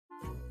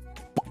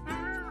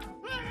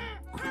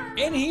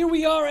And here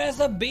we are as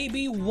a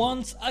baby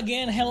once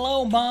again.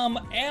 Hello, Mom.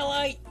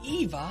 Ally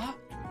Eva.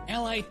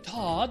 Ally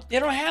Todd. They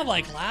don't have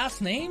like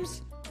last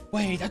names?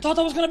 Wait, I thought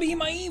that was gonna be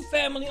my Eve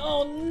family.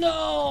 Oh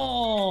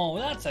no,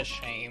 that's a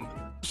shame.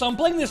 So I'm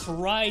playing this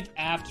right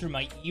after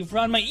my Eve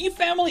run. My Eve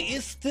family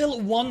is still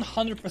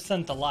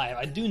 100% alive.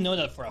 I do know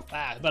that for a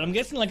fact, but I'm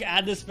guessing like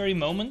at this very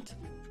moment,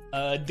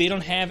 they don't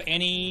have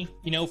any,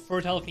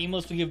 fertile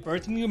females to give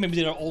birth to me, or maybe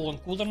they're all on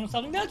cooldown or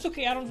something. That's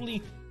okay, I don't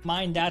really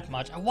mind that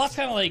much. I was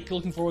kind of like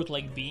looking forward to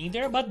like being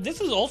there, but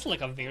this is also like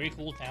a very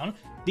cool town.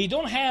 They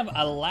don't have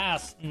a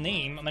last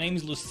name. My name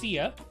is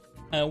Lucia.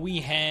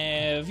 We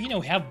have,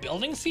 have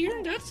buildings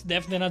here. That's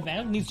definitely an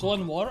advantage. We need soil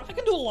and water. I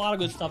can do a lot of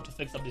good stuff to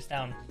fix up this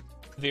town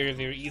very,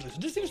 very easily. So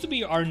this seems to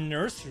be our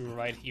nursery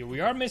right here. We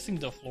are missing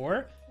the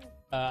floor.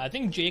 I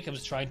think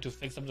Jacob's trying to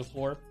fix up the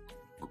floor.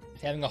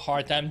 He's having a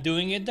hard time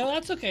doing it, though.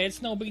 That's okay.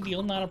 It's no big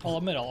deal. Not a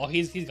problem at all.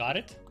 He's got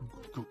it.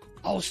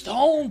 Oh,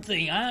 stone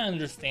thing. I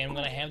understand. I'm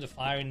gonna have the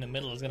fire in the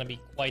middle. It's gonna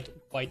be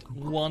quite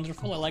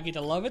wonderful. I like it.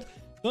 I love it.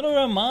 Don't know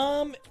where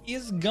Mom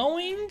is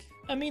going.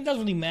 I mean, it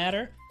doesn't really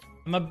matter.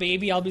 I'm a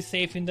baby, I'll be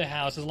safe in the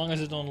house as long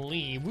as I don't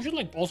leave. We should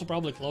like also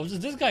probably close this.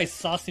 This guy's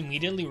sus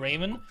immediately,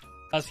 Raven,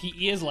 because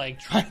he is like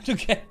trying to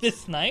get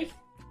this knife.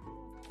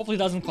 Hopefully it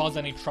doesn't cause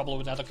any trouble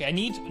with that. Okay, I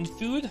need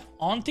food.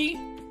 Auntie?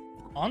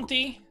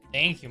 Auntie?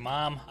 Thank you,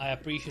 Mom. I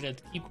appreciate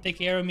it. Take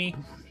care of me.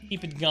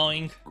 Keep it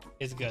going.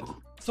 It's good.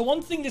 So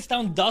one thing this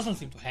town doesn't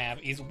seem to have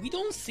is we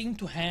don't seem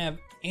to have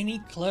any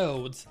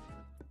clothes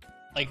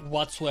like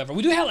whatsoever.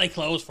 We do have like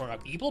clothes for our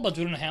people, but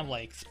we don't have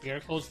like spare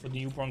clothes for the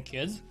newborn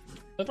kids.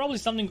 But probably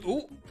something.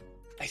 Ooh,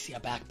 I see a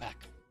backpack.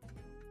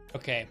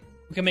 Okay,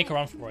 we can make a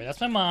run for it. That's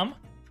my mom.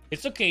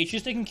 It's okay,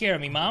 she's taking care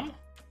of me, Mom.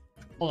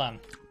 Hold on.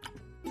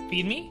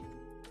 Feed me?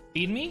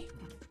 Feed me?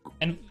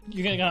 And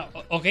you're gonna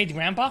okay,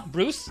 Grandpa?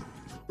 Bruce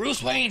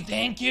Wayne,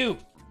 thank you.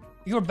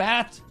 You're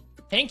Bat.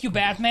 Thank you,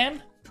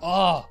 Batman.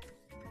 Oh,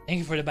 thank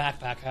you for the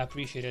backpack. I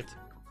appreciate it.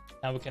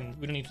 Now we don't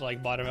need to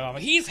like bother him.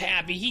 He's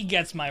happy. He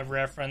gets my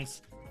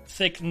reference.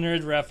 Sick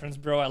nerd reference,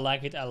 bro. I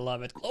like it. I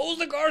love it. Close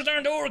the cars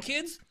down door,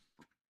 kids.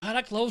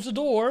 Gotta close the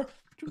door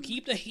to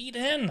keep the heat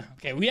in.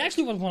 Okay, we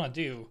actually what we want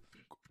to do.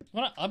 We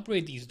want to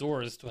upgrade these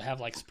doors to have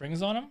like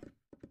springs on them.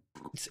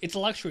 It's a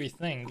luxury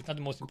thing. It's not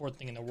the most important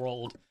thing in the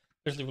world,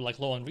 especially with like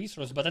low on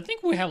resources. But I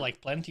think we have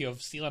like plenty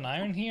of steel and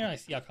iron here. I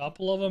see a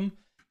couple of them.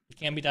 It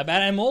can't be that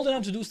bad. I'm old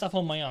enough to do stuff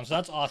on my own, so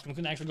that's awesome. We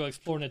can actually go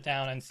explore the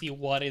town and see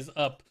what is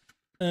up.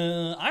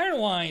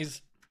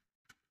 Iron-wise,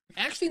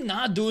 actually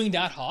not doing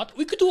that hot.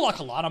 We could do like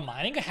a lot of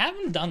mining. I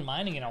haven't done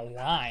mining in a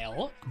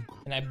while,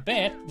 and I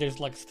bet there's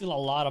like still a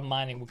lot of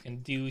mining we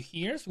can do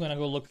here. So we're gonna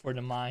go look for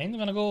the mine. We're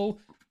gonna go,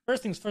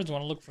 first things first, we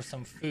wanna look for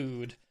some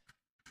food.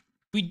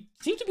 We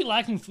seem to be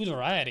lacking food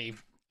variety.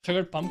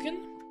 Sugared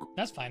pumpkin?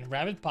 That's fine.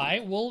 Rabbit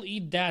pie, we'll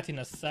eat that in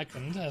a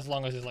second, as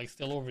long as it's like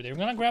still over there. We're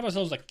gonna grab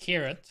ourselves a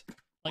carrot,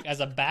 like as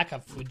a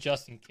backup food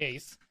just in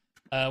case.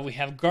 We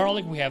have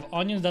garlic, we have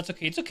onions. That's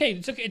okay. It's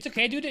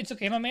okay, dude. It's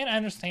okay, my man. I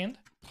understand.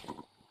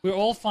 We're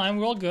all fine.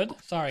 We're all good.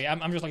 Sorry,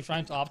 I'm just like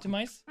trying to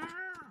optimize.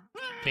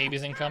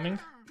 Baby's incoming.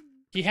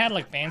 He had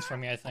like pants for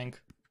me, I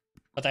think,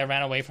 but I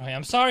ran away from him.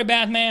 I'm sorry,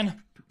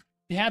 Batman.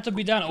 It had to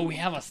be done. Oh, we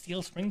have a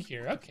steel spring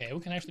here. Okay, we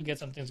can actually get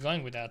some things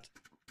going with that.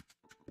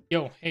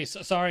 Yo, hey,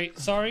 sorry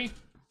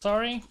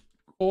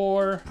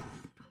for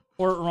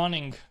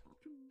running.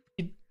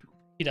 He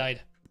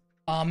died.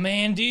 Oh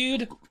man,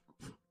 dude.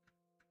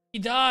 He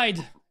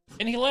died,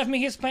 and he left me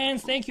his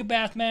pants. Thank you,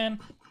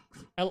 Batman.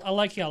 I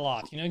like you a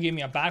lot. Give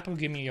me a backpack,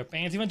 give me your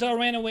pants, even though I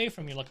ran away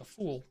from you like a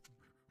fool.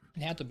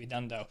 It had to be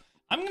done, though.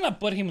 I'm gonna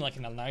put him like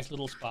in a nice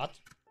little spot.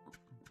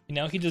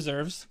 He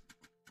deserves.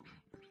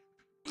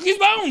 His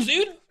bones,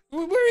 dude.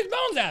 Where are his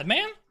bones at,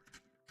 man?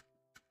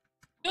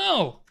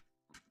 No.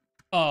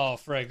 Oh,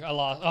 frig, I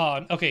lost.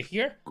 Oh, okay,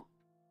 here.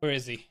 Where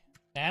is he?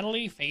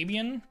 Natalie,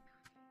 Fabian,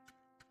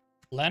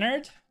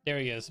 Leonard. There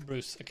he is.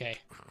 Bruce. Okay.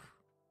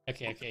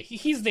 Okay.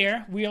 He's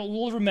there.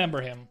 We'll remember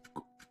him.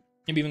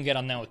 Maybe even get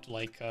a note to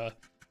like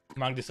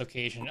mark this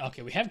occasion.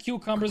 Okay, we have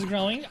cucumbers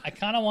growing. I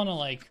kind of want to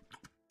like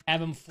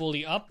have them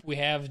fully up. We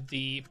have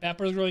the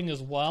peppers growing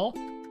as well.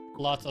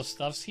 Lots of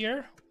stuffs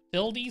here.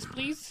 Till these,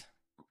 please.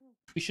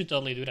 We should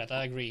totally do that.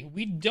 I agree.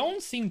 We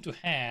don't seem to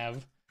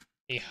have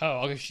a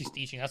hoe. Okay, she's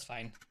teaching. That's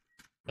fine.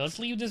 So let's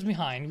leave this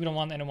behind. We don't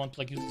want anyone to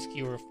like use this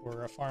skewer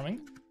for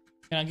farming.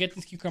 Gonna get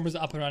these cucumbers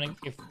up and running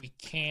if we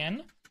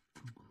can.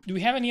 Do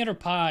we have any other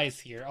pies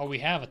here? Oh, we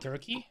have a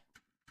turkey.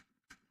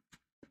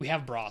 We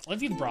have broth.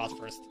 Let's eat broth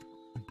first.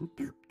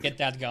 Get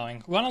that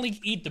going. We want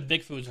to eat the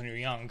big foods when you're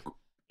young.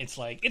 It's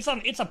like it's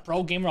a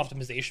pro gamer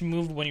optimization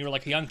move when you're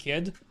like a young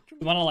kid.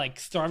 You want to like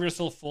starve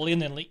yourself fully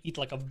and then eat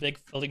like a big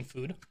filling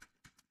food.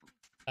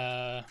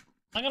 I'm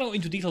not gonna go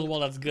into detail while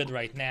that's good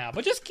right now,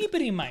 but just keep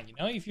it in mind.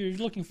 If you're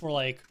looking for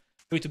like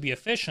a way to be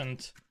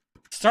efficient,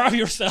 starve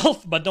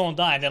yourself but don't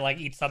die, and then like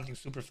eat something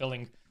super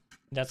filling.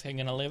 That's how you're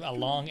gonna live a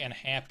long and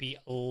happy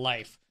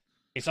life.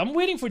 Okay, so I'm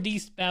waiting for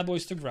these bad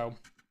boys to grow.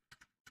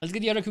 Let's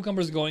get the other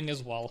cucumbers going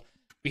as well.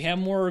 We have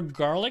more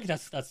garlic.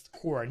 That's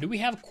corn. Do we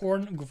have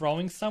corn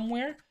growing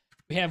somewhere?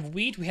 We have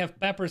wheat, we have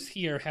peppers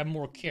here, have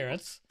more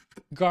carrots.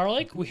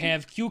 Garlic, we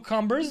have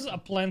cucumbers,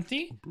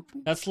 aplenty.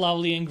 That's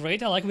lovely and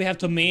great. I like we have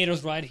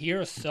tomatoes right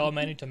here. So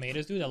many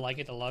tomatoes, dude. I like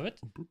it, I love it.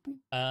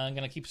 I'm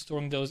gonna keep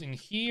storing those in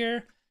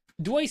here.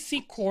 Do I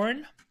see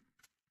corn?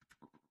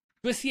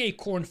 Do I see a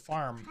corn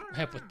farm? We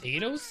have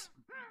potatoes.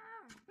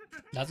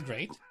 That's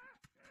great.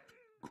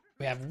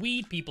 We have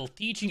wheat, people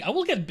teaching. I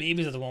will get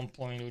babies at one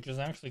point, which is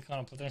actually kind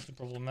of potentially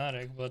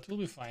problematic, but we'll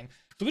be fine.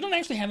 So we don't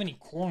actually have any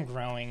corn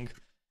growing,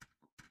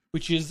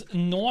 which is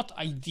not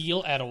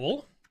ideal at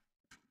all.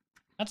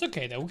 That's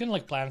okay though. We can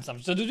like plant some.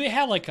 So do they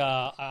have like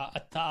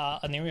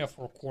an area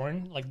for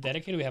corn like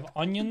dedicated? We have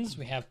onions,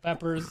 we have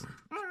peppers,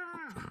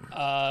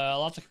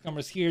 lots of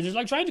cucumbers here. Just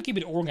like trying to keep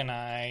it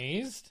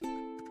organized.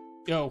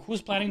 Yo,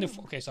 who's planning the?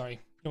 Okay, sorry,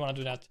 don't want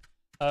to do that.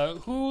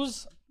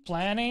 Who's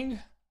planning?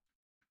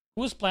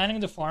 Who's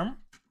planning the farm?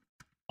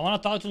 I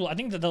want to talk to. I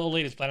think the old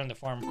lady's planning the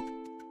farm.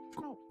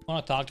 I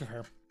want to talk to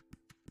her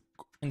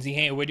and see.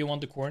 Hey, where do you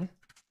want the corn?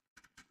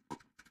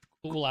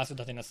 We'll ask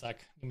that in a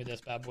sec. Give me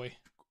this bad boy.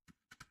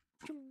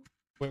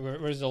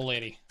 Where's the old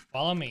lady?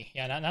 Follow me.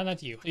 Yeah,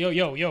 not you.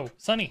 Yo,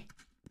 Sonny.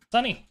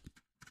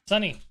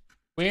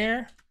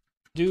 Where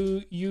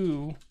do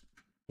you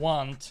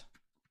want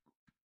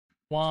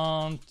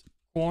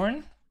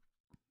corn?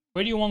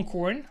 Where do you want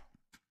corn?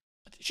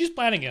 She's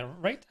planning it,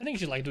 right? I think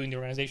she's like doing the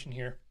organization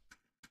here.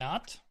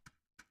 Not.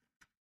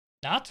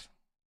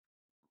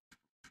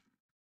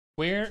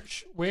 Where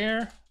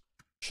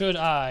should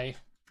I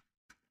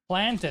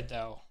plant it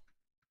though?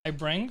 I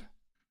bring.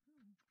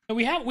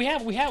 We have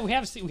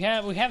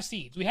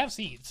seeds. We have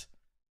seeds.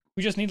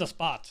 We just need a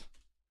spot.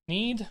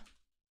 Need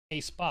a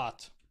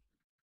spot.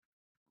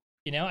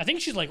 You know, I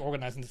think she's like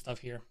organizing the stuff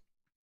here.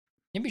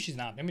 Maybe she's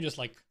not. Maybe just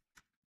like,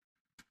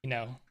 you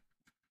know,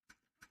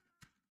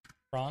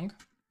 wrong.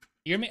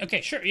 Here,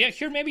 okay, sure. Yeah,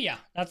 here, maybe. Yeah,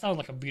 that sounds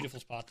like a beautiful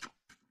spot.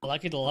 I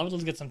like it. I love it.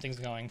 Let's get some things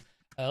going.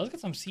 Let's get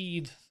some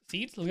seeds.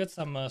 Let's get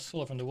some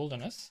soil from the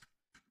wilderness.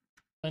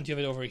 Plenty of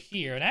it over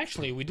here. And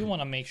actually, we do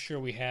want to make sure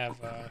we have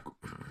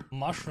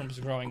mushrooms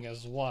growing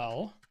as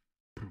well.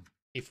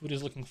 Okay, food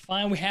is looking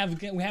fine. We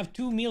have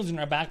 2 meals in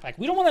our backpack.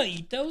 We don't want to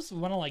eat those. We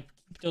want to like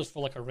keep those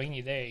for like a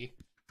rainy day.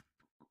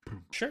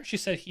 Sure, she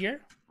said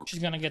here. She's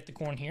gonna get the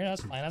corn here.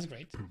 That's fine. That's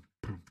great.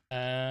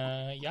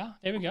 Yeah,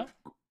 there we go.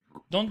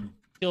 Don't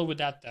deal with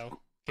that though.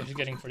 Okay, she's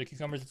getting for the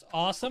cucumbers. It's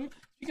awesome.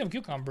 Speaking of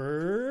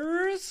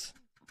cucumbers,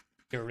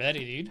 you're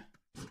ready, dude.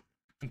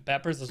 And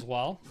peppers as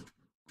well.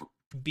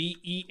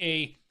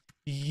 BEA.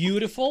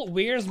 Beautiful.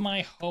 Where's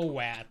my hoe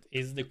at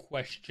is the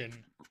question.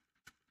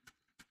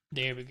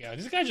 There we go.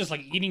 This guy just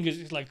like eating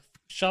his, like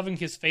shoving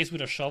his face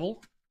with a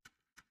shovel.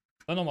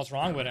 I don't know what's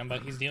wrong with him,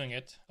 but he's doing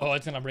it. Oh,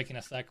 it's gonna break in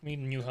a sec. We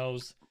need new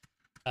hose.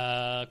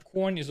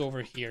 Corn is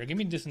over here. Give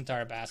me this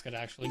entire basket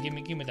actually. Give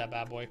me that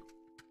bad boy.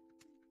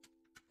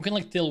 We can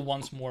like till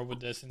once more with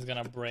this and it's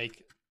gonna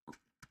break.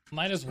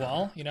 Might as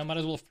well, you know, might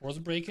as well force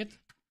break it.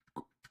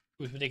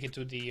 We take it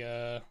to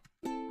the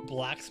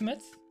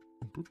blacksmith.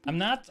 I'm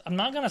not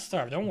gonna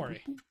starve, don't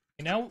worry.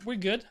 You know, we're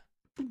good.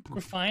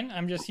 We're fine.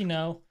 I'm just, you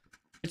know,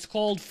 it's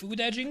called food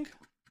edging.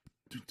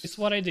 It's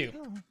what I do.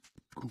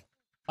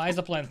 Pies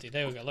aplenty.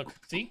 There we go. Look,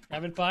 see?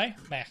 Rabbit pie?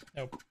 Meh.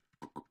 Nope.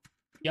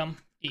 Yum.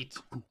 Eat.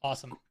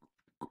 Awesome.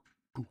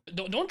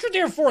 Don't you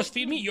dare force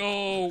feed me.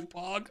 Yo,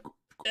 Pog.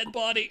 Dead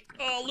body.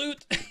 Oh,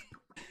 loot.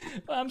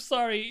 I'm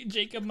sorry,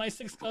 Jacob, my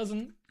 6th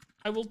cousin.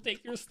 I will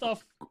take your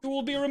stuff. You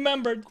will be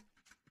remembered.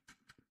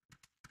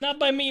 Not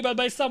by me, but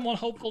by someone,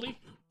 hopefully.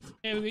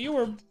 You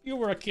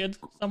were a kid.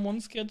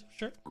 Someone's kid,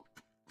 sure.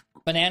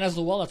 Bananas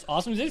as well, that's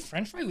awesome. Is this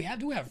French fries? We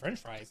do have French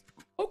fries.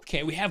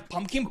 Okay, we have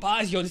pumpkin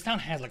pies. Yo, this town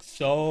has like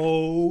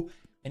so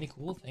many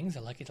cool things.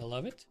 I like it, I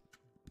love it.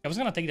 I was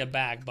gonna take that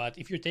back, but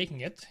if you're taking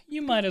it,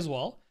 you might as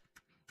well.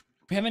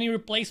 Do we have any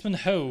replacement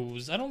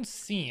hose? I don't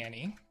see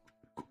any.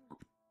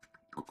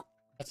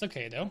 That's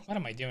okay though. What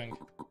am I doing?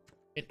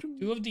 Get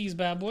 2 of these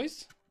bad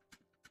boys.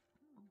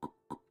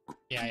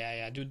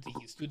 Yeah. Do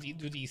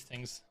these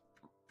things.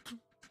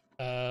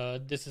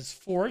 This is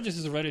forge. This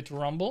is ready to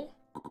rumble.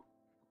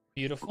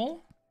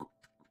 Beautiful.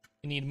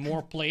 We need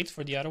more plates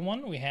for the other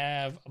one. We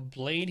have a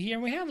blade here.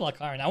 We have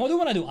like iron. I do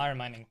want to do iron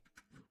mining.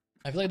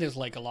 I feel like there's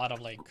like a lot of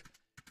like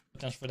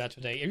potential for that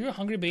today. Are you a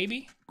hungry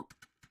baby? I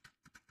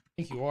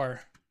think you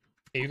are.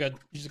 Okay, you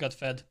just got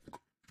fed.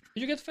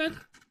 Did you get fed?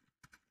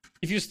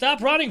 If you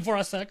stop running for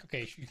a sec.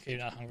 Okay, you're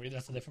not hungry.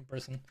 That's a different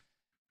person.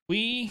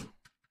 You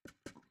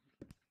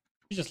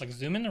just like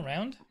zooming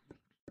around.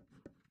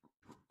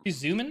 You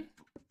zooming?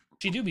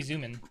 She do be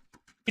zooming.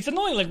 It's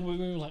annoying, like,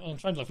 I'm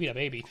trying to like, feed a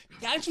baby.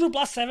 Yeah, it's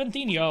plus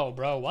 17. Yo,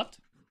 bro, what?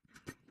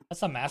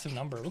 That's a massive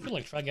number. We could,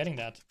 like, try getting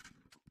that.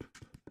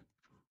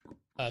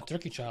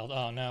 Turkey child.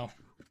 Oh, no.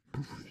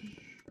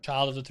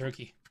 Child of the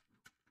turkey.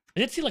 I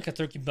did see, like, a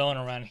turkey bone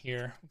around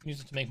here. We can use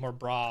it to make more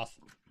broth.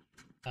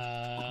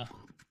 I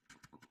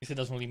guess it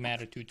doesn't really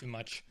matter too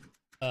much.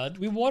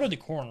 We watered the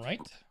corn,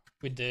 right?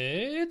 We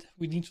did.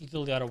 We need to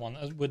till the other one.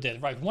 We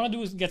did. Right, what we want to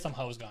do is get some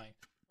hose going.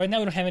 Right now,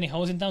 we don't have any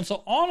hose in town.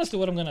 So, honestly,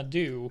 what I'm going to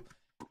do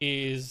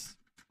is...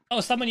 Oh,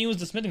 someone used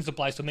the smithing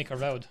supplies to make a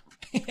road.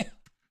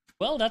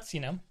 Well, that's, you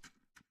know,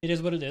 it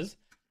is what it is.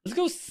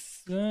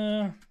 Let's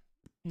go,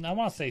 I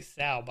want to say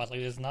south, but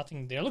like there's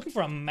nothing there. Looking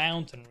for a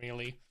mountain,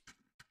 really,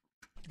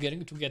 to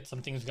get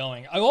some things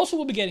going. I also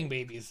will be getting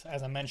babies,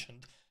 as I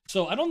mentioned.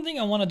 So I don't think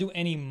I want to do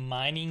any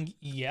mining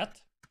yet.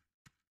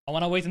 I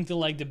want to wait until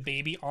like the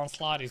baby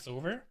onslaught is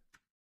over.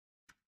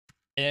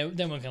 And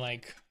then we can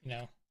like, you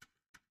know,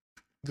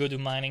 go do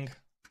mining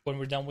when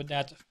we're done with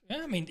that.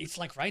 Yeah, I mean, it's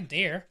like right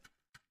there.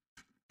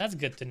 That's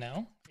good to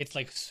know. It's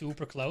like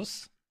super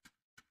close.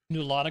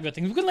 Do a lot of good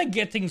things. We can like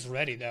get things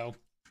ready though.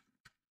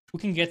 We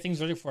can get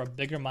things ready for a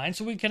bigger mine.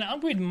 So we can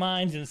upgrade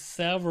mines in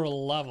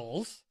several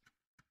levels.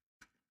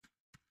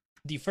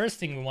 The first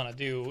thing we want to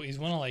do is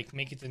want to like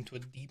make it into a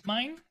deep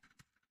mine.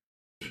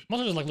 I'm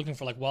also just like looking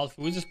for like wild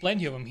foods. There's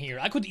plenty of them here.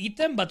 I could eat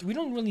them, but we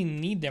don't really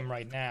need them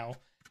right now.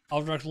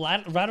 I'd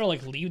rather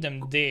like leave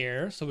them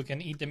there so we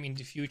can eat them in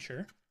the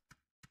future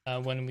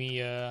when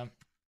we're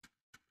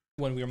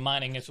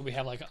mining it. So we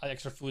have like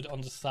extra food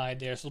on the side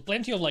there. So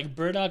plenty of like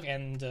burdock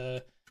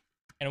and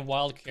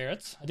wild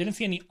carrots. I didn't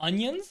see any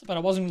onions, but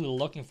I wasn't really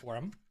looking for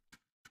them.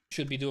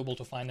 Should be doable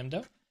to find them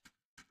though.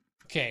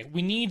 Okay,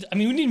 we need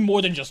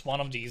more than just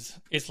one of these.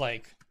 It's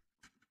like,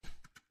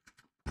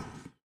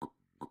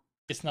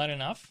 it's not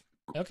enough.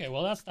 Okay,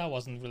 well that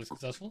wasn't really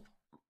successful.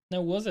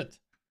 No, was it?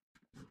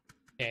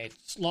 Okay,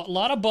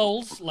 lot of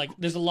bowls. Like,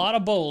 there's a lot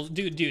of bowls.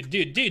 Dude,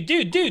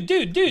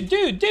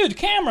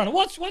 Cameron,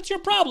 what's your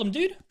problem,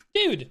 dude?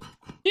 Dude,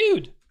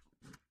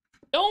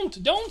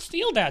 don't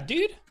steal that,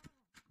 dude.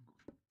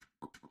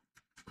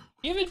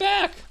 Give it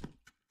back.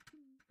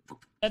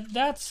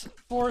 That's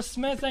for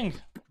smithing.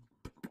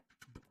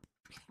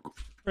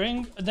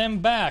 Bring them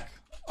back.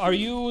 Are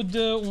you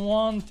the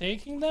one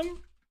taking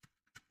them?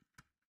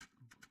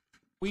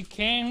 We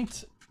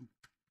can't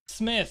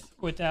smith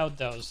without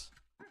those.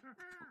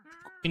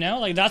 You know,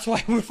 like that's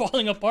why we're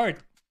falling apart.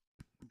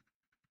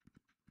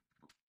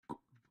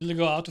 Did you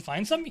go out to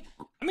find some?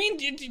 I mean,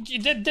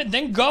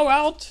 then go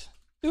out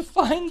to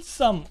find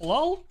some,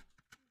 lol.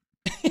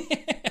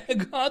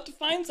 Go out to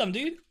find some,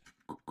 dude.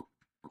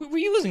 We're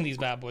using these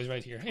bad boys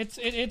right here.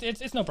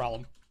 It's no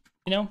problem.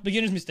 You know,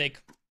 beginner's mistake.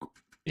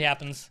 It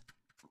happens.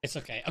 It's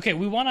okay. Okay,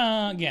 we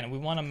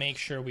wanna make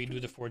sure we do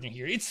the forging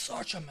here. It's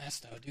such a mess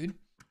though, dude.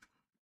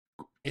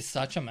 It's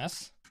such a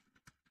mess.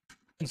 We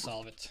can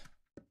solve it.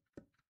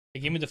 They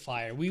give me the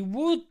fire. We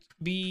would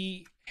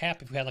be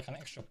happy if we had like an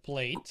extra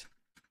plate.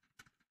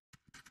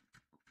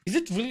 Is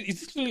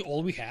this really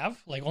all we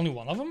have? Like only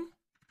one of them?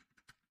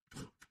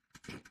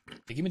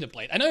 They give me the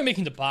plate. I know I'm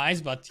making the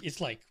pies, but it's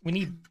like we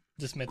need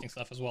the smithing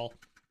stuff as well.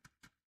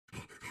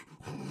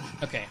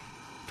 Okay.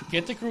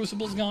 Get the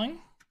crucibles going.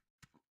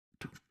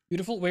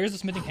 Beautiful. Where's the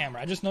smithing hammer?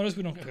 I just noticed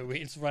we don't. Okay,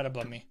 wait, it's right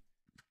above me.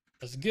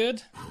 That's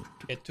good.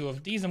 Get 2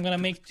 of these. I'm gonna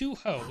make 2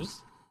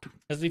 hoes.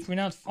 Because if we're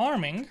not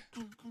farming,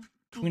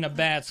 we're in a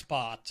bad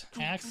spot.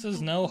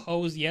 Axes, no.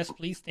 Hoes, yes,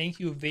 please. Thank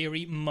you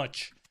very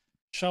much.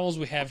 Shovels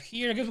we have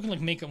here. I guess we can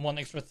like make one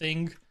extra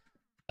thing.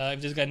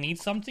 If this guy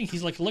needs something,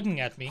 he's like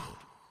looking at me.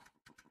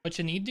 What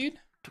you need, dude?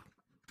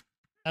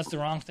 That's the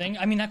wrong thing.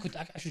 I mean, I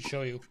should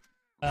show you.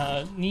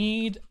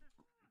 Need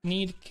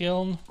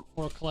kiln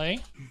for clay.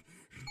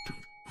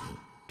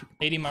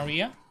 Lady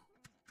Maria.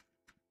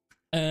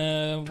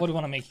 What do we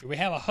want to make here? We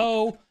have a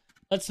hoe.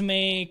 Let's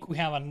make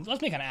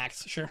an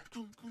axe, sure.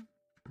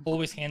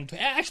 Always hand.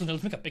 Actually, no,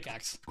 let's make a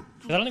pickaxe.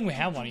 I don't think we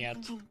have one yet.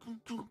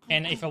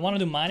 And if I want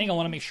to do mining, I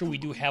want to make sure we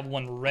do have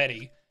one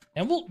ready.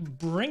 And we'll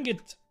bring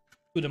it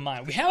to the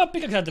mine. We have a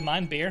pickaxe at the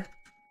mine, bear.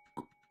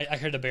 I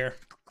heard the bear.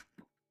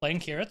 Playing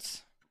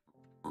carrots.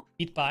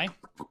 Eat pie.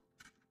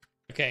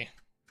 Okay.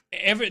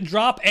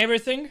 Drop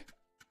everything.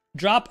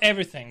 Drop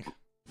everything.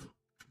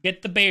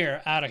 Get the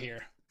bear out of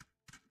here.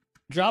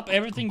 Drop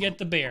everything, get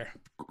the bear.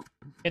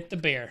 Get the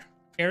bear.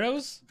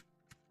 Arrows?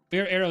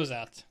 Where are arrows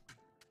at?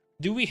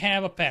 Do we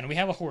have a pen? We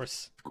have a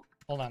horse.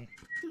 Hold on.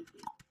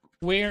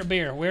 Where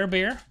bear? Where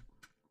bear?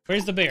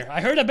 Where's the bear?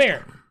 I heard a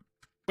bear.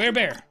 Where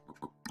bear?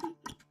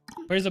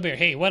 Where's the bear?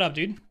 Hey, what up,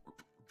 dude?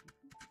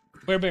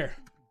 Where bear?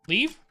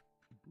 Leave?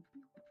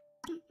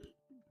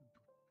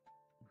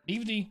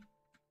 Leave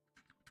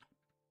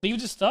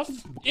the stuff?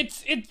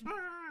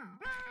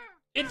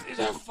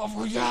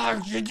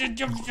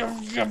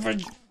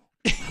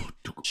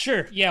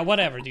 Sure, yeah,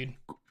 whatever, dude.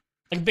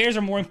 Like, bears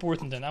are more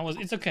important than I was.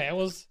 It's okay, I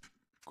was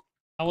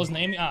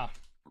naming.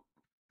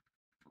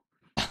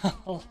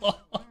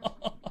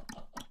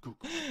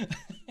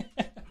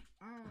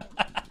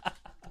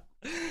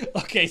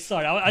 Okay,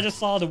 sorry. I just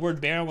saw the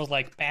word bear and was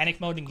like, panic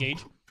mode,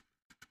 engage.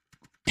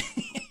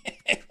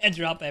 And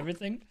drop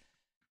everything.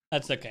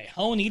 That's okay.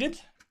 Hoe needed?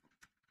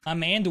 My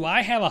man, do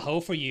I have a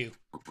hoe for you?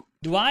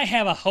 Do I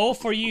have a hoe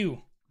for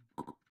you?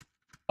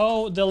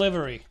 Hoe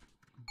delivery.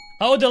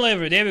 Hoe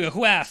delivery. There we go.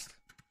 Who asked?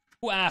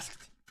 Who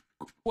asked?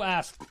 Who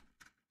asked?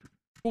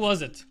 Who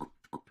was it?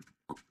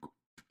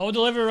 Hoe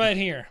delivery right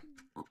here.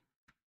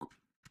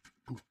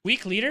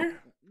 Weak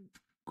leader?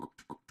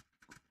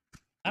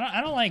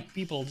 I don't like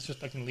people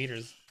disrespecting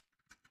leaders.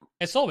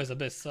 It's always a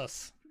bit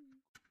sus.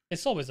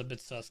 It's always a bit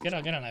sus. Get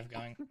a knife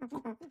going.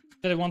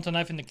 Did I want a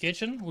knife in the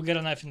kitchen? We'll get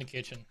a knife in the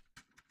kitchen.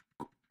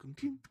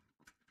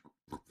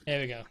 There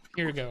we go.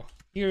 Here we go.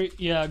 Here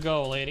you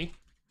go, lady.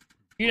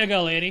 Here you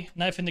go, lady.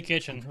 Knife in the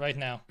kitchen right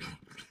now.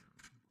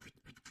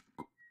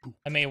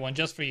 I made one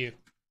just for you.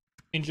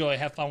 Enjoy.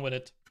 Have fun with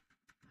it.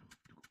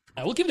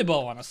 We'll keep the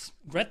bow on us.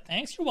 Brett,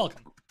 thanks. You're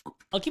welcome.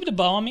 I'll keep the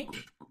bow on me,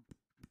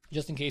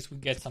 just in case we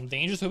get some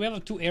danger. So we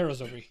have 2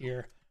 arrows over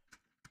here.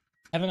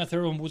 Having a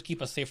 3rd one would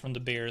keep us safe from the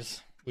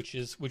bears, which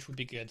would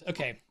be good.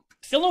 Okay.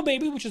 Still no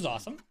baby, which is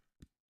awesome.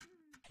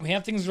 We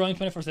have things growing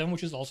 24/7,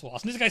 which is also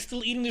awesome. This guy's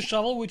still eating the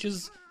shovel, which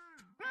is...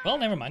 Well,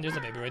 never mind. There's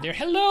a baby right there.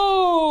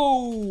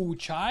 Hello,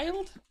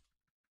 child.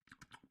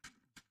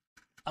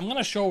 I'm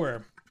gonna show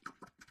her.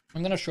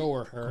 I'm gonna show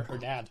her her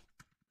dad.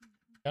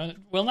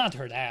 Well, not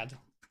her dad.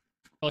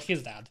 Well,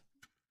 his dad.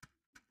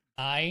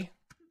 Hi,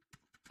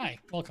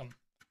 welcome.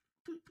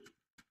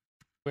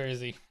 Where is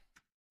he?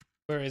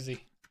 Where is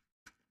he?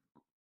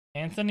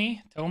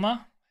 Anthony?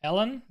 Toma?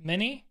 Helen?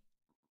 Minnie?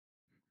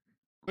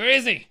 Where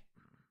is he?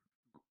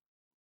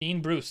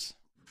 Dean Bruce.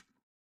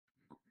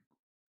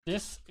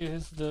 This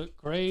is the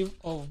grave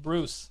of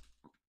Bruce.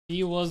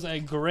 He was a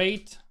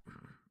great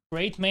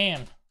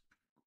man.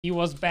 He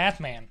was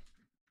Batman.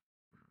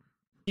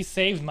 He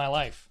saved my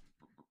life.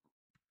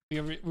 We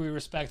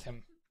respect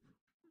him.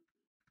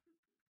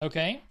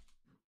 Okay?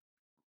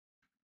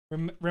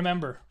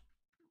 Remember.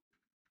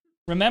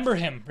 Remember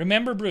him.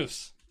 Remember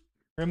Bruce.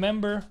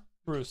 Remember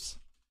Bruce.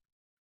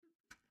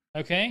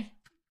 Okay?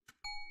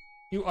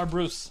 You are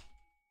Bruce.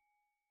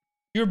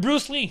 You're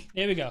Bruce Lee.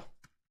 There we go.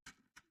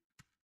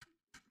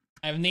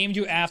 I've named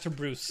you after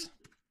Bruce.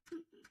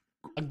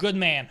 A good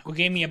man who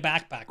gave me a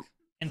backpack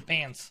and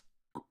pants.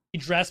 He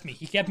dressed me.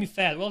 He kept me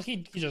fed. Well, he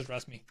just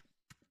dressed me.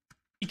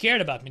 He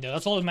cared about me, though.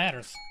 That's all that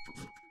matters.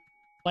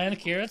 Plant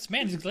the carrots.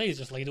 Man, this Glaze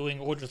just like doing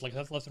orders like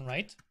that left and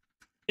right.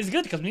 It's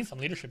good because we need some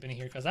leadership in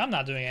here because I'm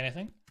not doing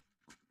anything.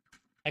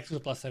 X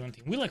plus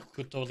 17. We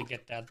could totally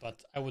get that,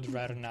 but I would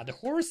rather not. The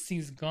horse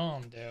is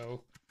gone,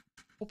 though.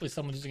 Hopefully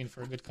someone's using it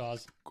for a good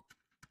cause.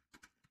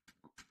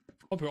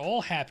 Hope you're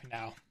all happy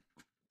now.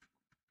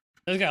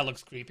 This guy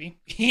looks creepy.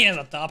 He has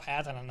a top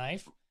hat and a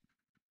knife.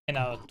 And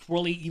a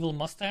twirly evil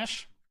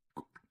mustache.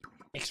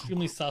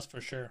 Extremely sus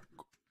for sure.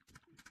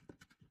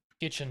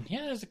 Kitchen.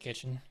 Yeah, there's a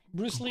kitchen.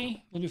 Bruce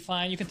Lee, you'll be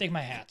fine. You can take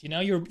my hat. You know,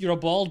 you're a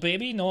bald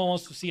baby. No one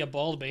wants to see a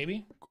bald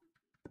baby.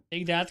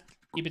 Take that.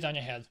 Keep it on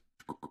your head.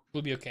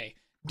 We'll be okay.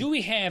 Do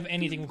we have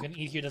anything we can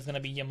eat here that's gonna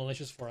be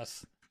malicious for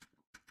us?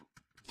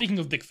 Speaking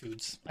of big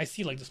foods, I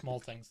see like the small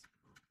things.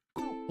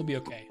 We'll be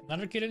okay.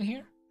 Another kid in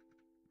here?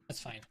 That's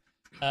fine.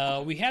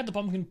 We had the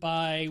pumpkin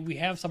pie. We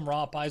have some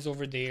raw pies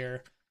over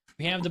there.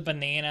 We have the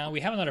banana. We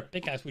have another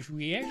pickaxe, which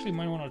we actually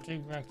might want to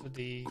take back to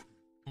the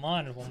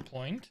mine at one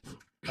point.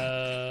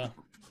 I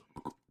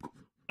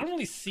don't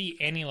really see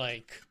any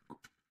like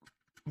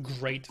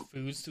great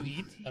foods to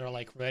eat that are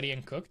like ready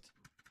and cooked.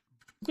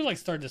 We could like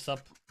start this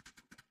up.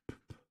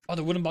 Oh,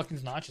 the wooden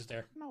bucket's notches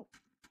there.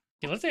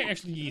 Okay, let's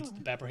actually eat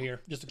the pepper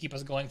here just to keep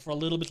us going for a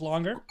little bit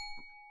longer.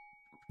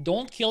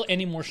 Don't kill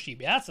any more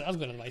sheep. Yeah, that's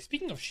good advice.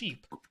 Speaking of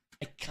sheep,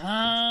 I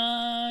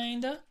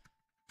kinda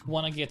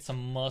want to get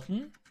some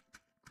mutton.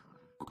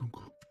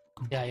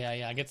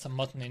 Yeah. Get some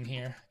mutton in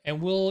here.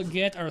 And we'll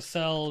get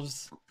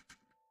ourselves...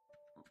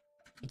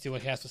 Let's see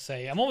what he has to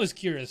say. I'm always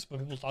curious when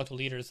people talk to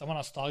leaders. I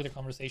want to stalk the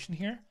conversation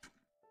here.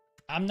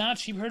 I'm not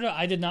sheep herder.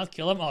 I did not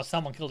kill him. Oh,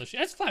 someone killed the sheep.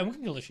 That's fine. We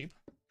can kill the sheep.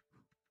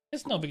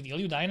 It's no big deal.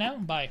 You die now?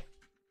 Bye.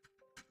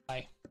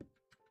 Bye.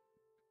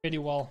 Pretty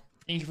well.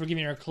 Thank you for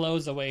giving your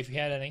clothes away if you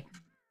had any.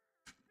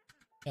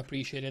 I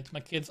appreciate it. My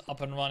kid's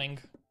up and running.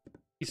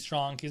 He's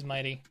strong. He's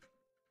mighty.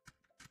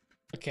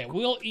 Okay,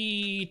 we'll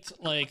eat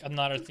like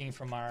another thing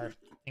from our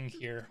thing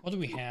here. What do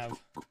we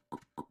have?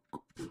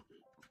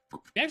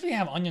 We actually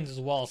have onions as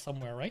well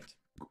somewhere, right?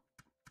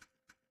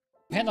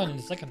 We had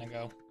onions a second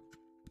ago.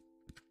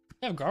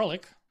 We have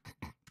garlic.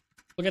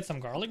 We'll get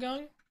some garlic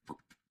going.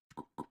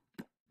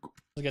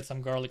 Let's get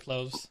some garlic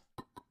cloves.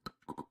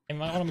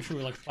 And I want to make sure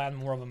we like plant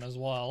more of them as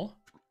well.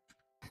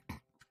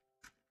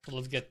 So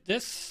let's get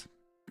this.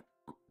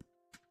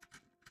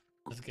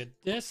 Let's get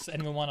this,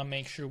 and we want to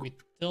make sure we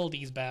till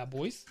these bad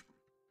boys.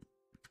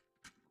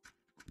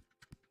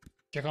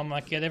 Check on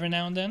my kid every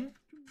now and then.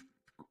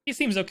 He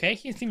seems okay.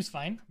 He seems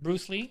fine.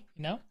 Bruce Lee,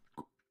 you know.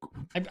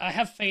 I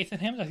have faith in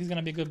him that he's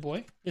gonna be a good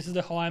boy. This is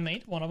the hoe I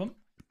made, one of them.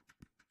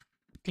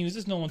 Can use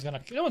this. No one's gonna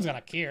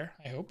care.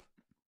 I hope.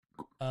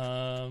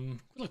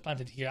 We look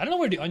planted here. I don't know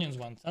where the onions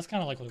went. That's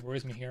kind of like what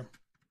worries me here.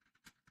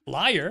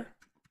 Liar,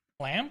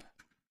 lamb.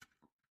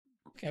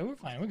 Okay, we're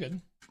fine. We're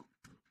good.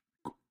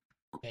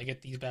 Okay,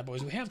 get these bad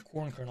boys. We have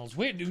corn kernels.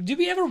 Wait, did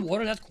we ever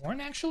water that corn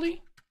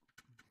actually?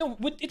 No,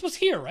 it was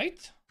here,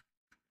 right?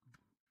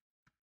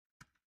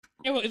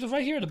 Yeah, well, it was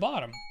right here at the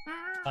bottom.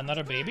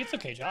 Another baby? It's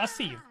okay, Joe. I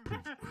see you.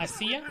 I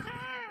see ya.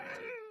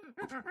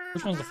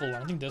 Which one's the full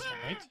one? I think this one,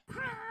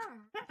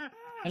 right?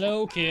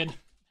 Hello, kid.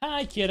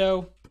 Hi,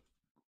 kiddo.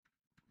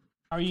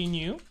 Are you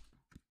new?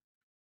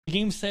 The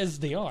game says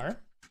they are.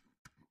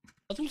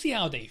 But we'll see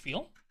how they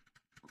feel.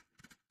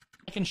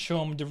 I can show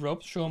them the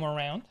ropes, show them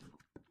around.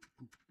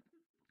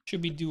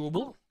 Should be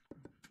doable.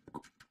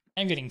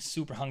 I'm getting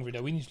super hungry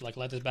though. We need to like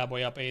let this bad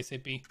boy up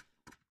ASAP.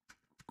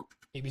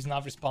 Baby's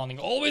not responding.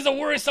 Always a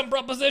worrisome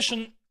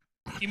proposition.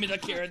 Give me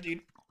that carrot, dude.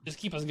 Just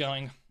keep us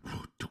going.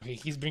 Okay,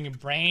 he's bringing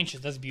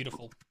branches. That's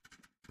beautiful.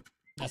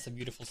 That's a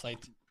beautiful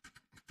sight.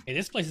 Okay,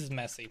 this place is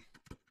messy.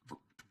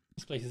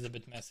 This place is a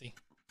bit messy.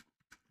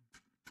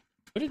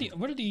 Where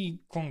did the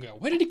corn go?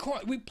 Where did the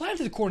corn? We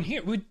planted the corn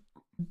here.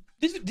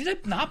 Did I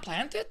not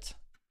plant it?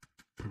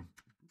 I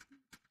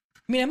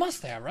mean, I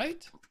must have,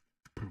 right?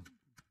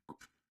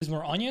 There's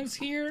more onions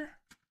here.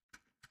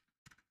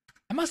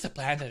 I must have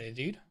planted it,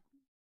 dude.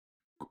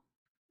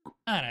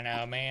 I don't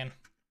know, man.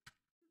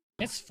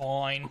 It's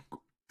fine.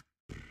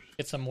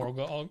 Get some more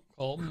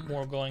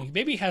going.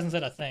 Baby hasn't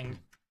said a thing.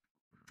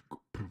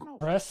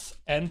 Press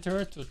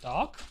enter to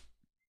talk.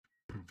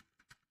 You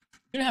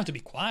don't have to be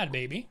quiet,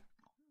 baby.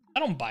 I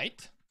don't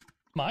bite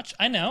much.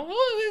 I know.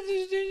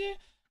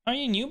 Are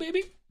you new,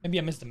 baby? Maybe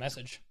I missed the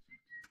message.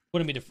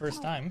 Wouldn't be the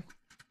first time.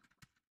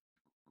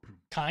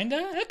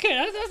 Kinda?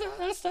 Okay,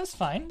 that's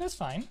fine. That's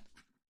fine.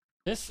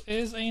 This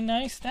is a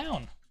nice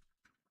town.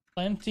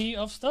 Plenty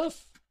of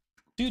stuff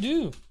to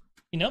do.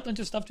 You know,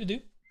 plenty of stuff to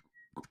do.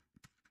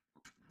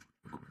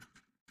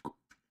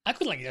 I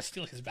could like just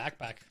steal his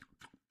backpack.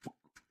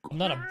 I'm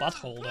not a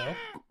butthole though.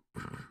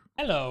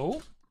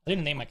 Hello. I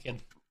didn't name my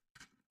kid.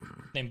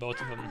 Name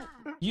both of them.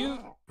 You.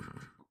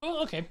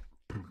 Oh, okay.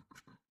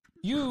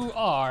 You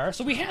are.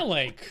 So we have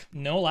like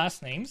no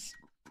last names.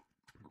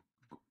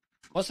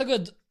 What's a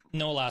good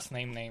no last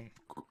name?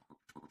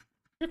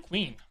 You're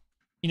Queen.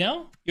 You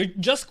know? You're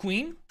just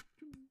Queen.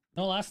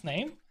 No last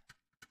name.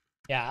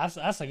 Yeah,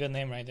 that's a good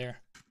name right there.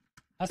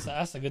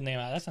 That's a good name.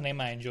 That's a name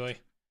I enjoy.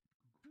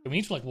 We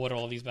need to like water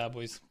all of these bad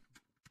boys.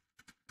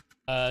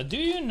 Do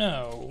you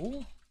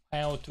know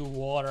how to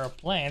water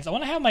plants? I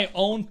want to have my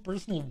own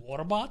personal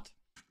water bot.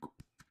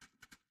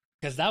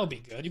 Because that would be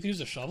good. You could use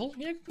a shovel?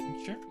 Yeah,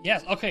 sure.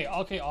 Yes, okay,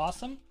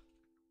 awesome.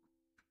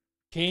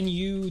 Can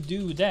you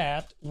do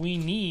that? We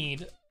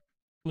need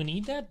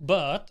that,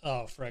 but...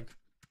 Oh, frig.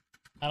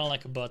 I don't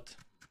like a but.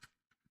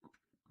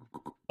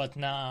 But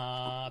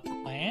not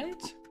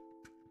plant?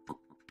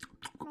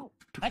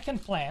 I can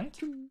plant.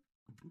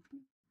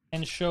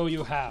 And show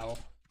you how.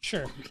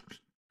 Sure.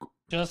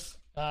 Just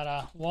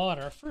gotta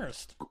water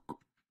first.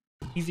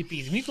 Easy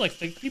peasy. We need to like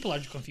fix... People are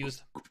just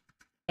confused.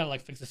 Gotta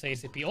like fix this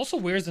ASAP. Also,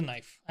 where's the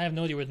knife? I have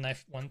no idea where the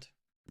knife went.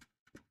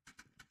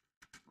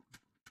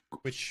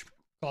 Which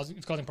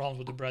it's causing problems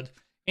with the bread.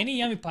 Any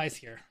yummy pies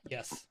here?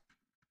 Yes.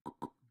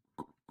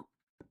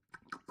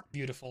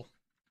 Beautiful.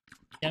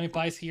 Yummy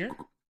pies here?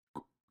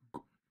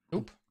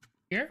 Nope.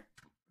 Here?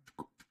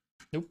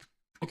 Nope.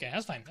 Okay,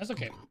 that's fine. That's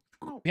okay.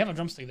 We have a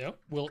drumstick though.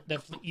 We'll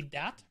definitely eat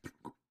that.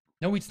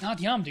 No, it's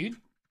not yum, dude.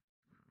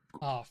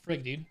 Oh,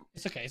 frig, dude.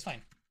 It's okay. It's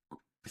fine.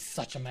 It's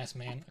such a mess,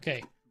 man.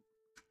 Okay.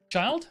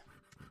 Child?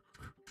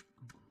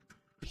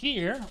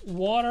 Here,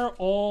 water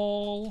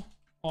all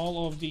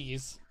of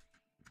these.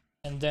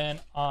 And then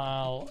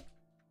I'll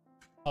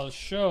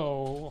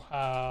show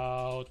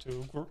how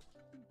to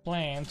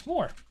plant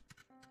more.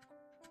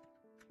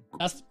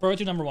 That's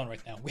priority number 1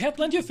 right now. We have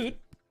plenty of food.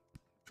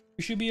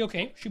 We should be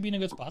okay. Should be in a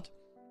good spot.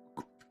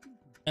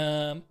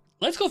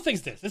 Let's go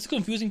fix this. It's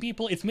confusing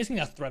people. It's missing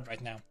a thread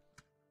right now.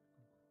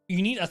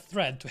 You need a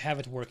thread to have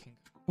it working.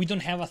 We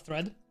don't have a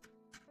thread.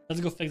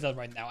 Let's go fix that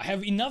right now. I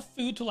have enough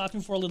food to last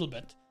me for a little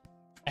bit.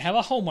 I have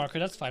a home marker.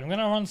 That's fine. I'm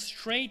gonna run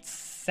straight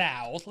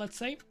south, let's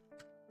say.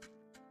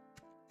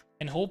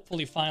 And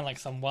hopefully find like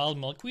some wild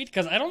milkweed.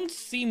 Because I don't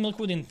see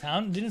milkweed in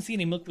town. Didn't see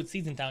any milkweed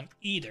seeds in town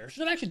either.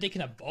 Should have actually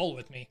taken a bowl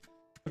with me.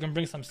 We can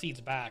bring some seeds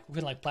back. We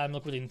can like plant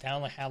milkweed in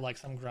town and have like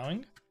some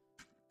growing.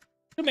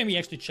 Could maybe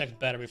actually check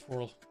better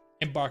before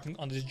embarking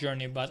on this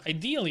journey. But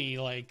ideally,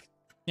 like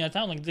in a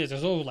town like this,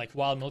 there's always like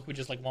wild milkweed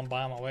just like one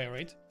biome away,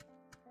 right?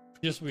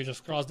 We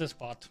just cross this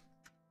spot.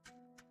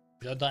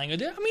 Without dying. I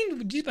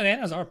mean, these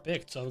bananas are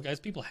picked, so guys,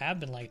 people have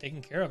been like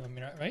taking care of them,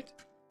 right?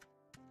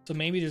 So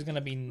maybe there's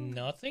gonna be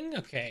nothing?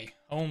 Okay,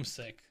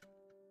 homesick.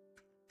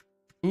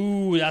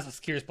 Ooh, that's a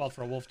scary spot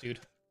for a wolf,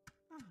 dude.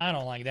 I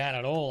don't like that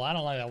at all. I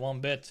don't like that one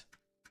bit.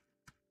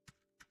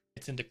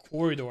 It's in the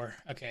corridor.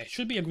 Okay,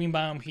 should be a green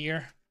biome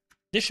here.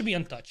 This should be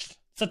untouched.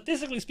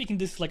 Statistically speaking,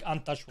 this is like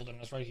untouched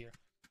wilderness right here.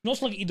 We can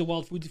also like eat the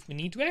wild foods if we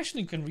need to. We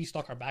actually can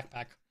restock our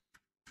backpack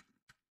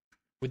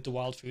with the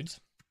wild foods.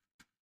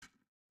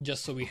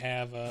 Just so we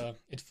have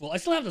it full. I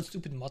still have that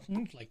stupid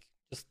mutton. Like,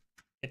 just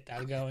get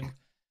that going.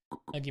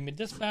 Now give me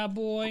this bad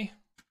boy.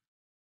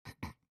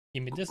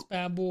 Give me this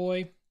bad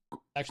boy.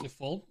 Actually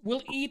full.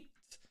 Let's eat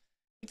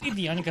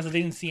the onion because I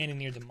didn't see any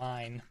near the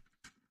mine.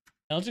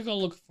 Now let's just go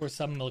look for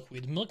some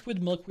milkweed.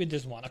 Milkweed,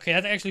 there's one. Okay,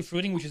 that's actually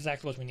fruiting, which is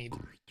exactly what we need.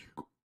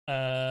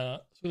 So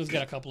let's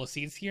get a couple of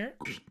seeds here.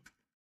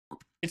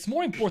 It's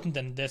more important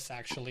than this,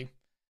 actually.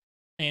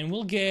 And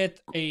we'll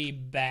get a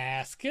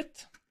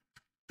basket.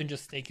 And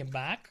just take him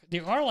back. They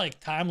are like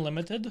time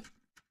limited.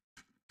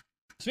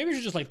 So maybe we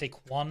should just like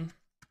take one.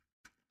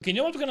 Okay, you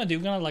know what we're gonna do?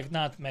 We're gonna like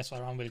not mess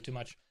around with it too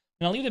much.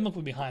 I'm gonna leave the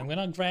milkweed behind. We're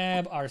gonna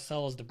grab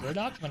ourselves the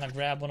burdock. I'm gonna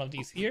grab one of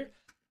these here.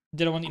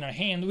 the other one in our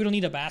hand. We don't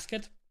need a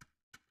basket.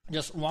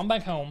 Just run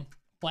back home,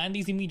 plant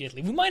these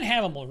immediately. We might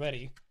have them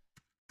already,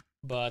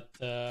 but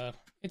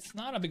it's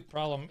not a big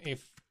problem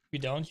if we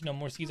don't. You know,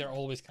 more seeds are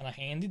always kind of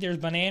handy. There's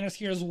bananas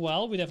here as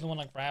well. We definitely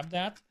want to grab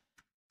that.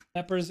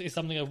 Peppers is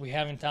something that we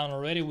have in town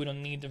already. We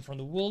don't need them from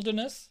the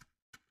wilderness.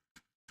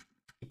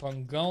 Keep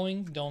on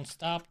going. Don't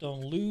stop.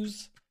 Don't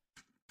lose.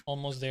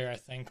 Almost there, I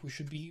think. We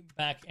should be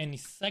back any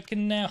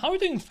second now. How are we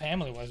doing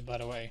family-wise, by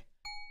the way?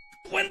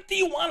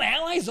 21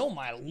 allies? Oh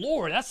my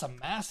lord, that's a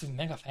massive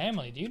mega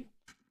family, dude.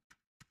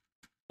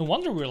 No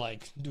wonder we're,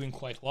 like, doing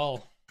quite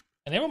well.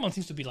 And everyone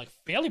seems to be, like,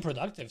 fairly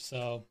productive,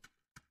 so...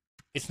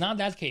 It's not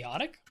that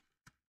chaotic.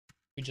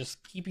 We're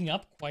just keeping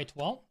up quite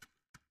well.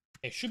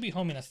 Okay, should be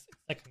home in a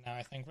second now,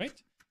 I think,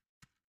 right?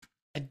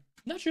 I'm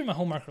not sure if my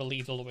home marker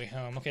leads all the way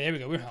home. Okay, there we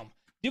go, we're home.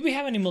 Do we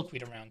have any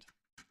milkweed around?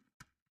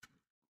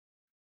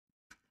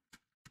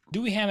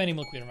 Do we have any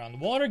milkweed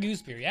around? Water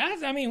gooseberry. Yeah,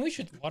 I mean, we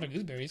should water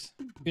gooseberries.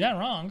 You're not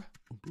wrong.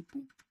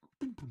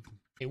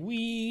 Okay,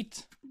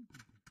 wheat.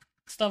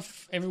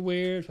 Stuff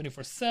everywhere,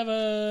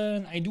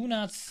 24/7. I do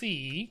not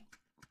see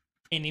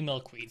any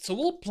milkweed. So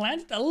we'll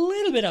plant it a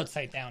little bit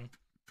outside town.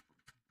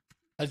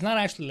 It's not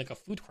actually like a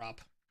food crop.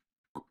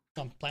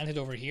 So I'm planted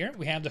over here.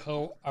 We have the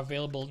hoe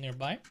available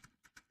nearby.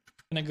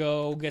 I'm gonna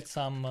go get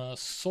some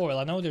soil.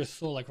 I know there's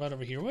soil like right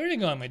over here. Where are you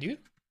going, my dude?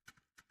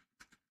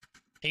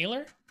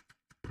 Taylor?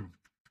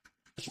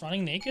 Just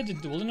running naked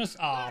in the wilderness?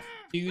 Ah,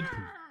 dude.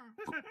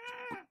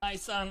 Hi,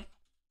 son.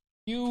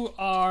 You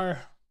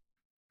are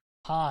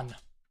Han.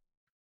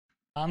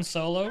 Han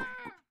Solo?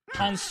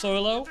 Han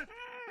Solo?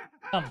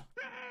 Come.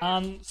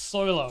 Han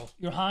Solo.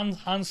 You're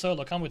Han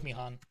Solo. Come with me,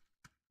 Han.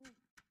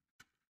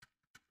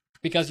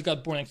 Because you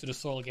got born next to the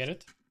soil, get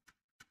it?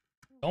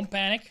 Don't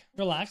panic.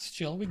 Relax.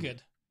 Chill. We're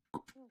good.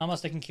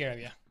 Mama's taking care of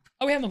you.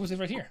 Oh, we have no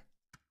right here.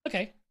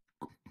 Okay.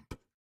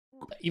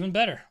 Even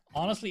better.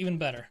 Honestly, even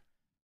better.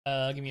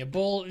 Give me a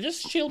bowl.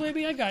 Just chill,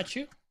 baby. I got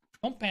you.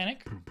 Don't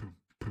panic.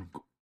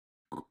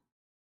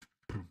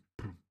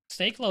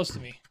 Stay close to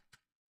me.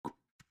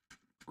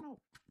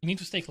 You need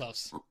to stay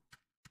close.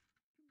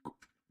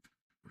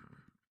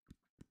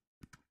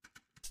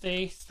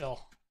 Stay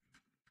still.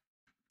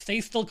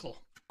 Stay still, cool.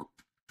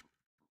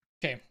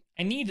 Okay,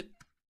 I need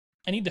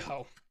the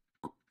hoe.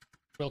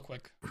 Real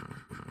quick.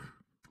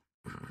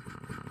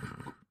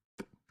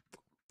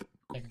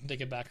 I can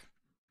take it back.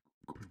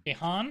 Okay,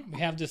 Han, we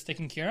have this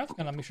taken care of.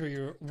 Gonna make sure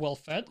you're well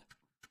fed.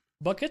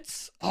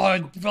 Buckets. Oh,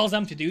 it feels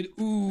empty, dude.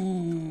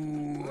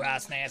 Ooh,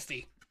 that's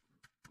nasty.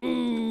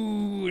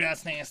 Ooh,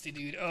 that's nasty,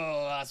 dude.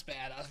 Oh, that's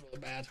bad. That's really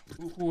bad.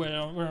 We're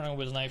running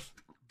with a knife.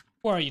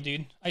 Where are you,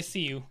 dude? I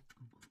see you.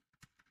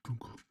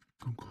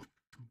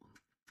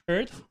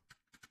 Heard?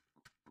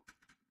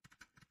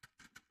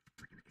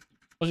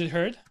 Was it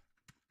heard?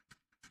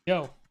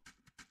 Yo.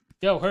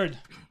 Yo, heard.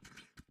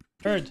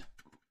 Heard.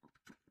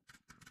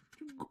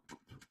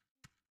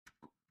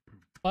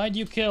 Why'd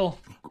you kill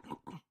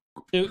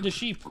the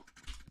sheep?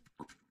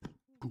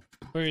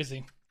 Where is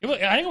he?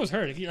 I think it was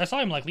heard. I saw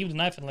him like leave the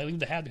knife and like leave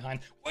the hat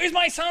behind. Where's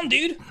my son,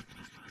 dude?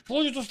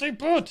 Told you to stay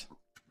put.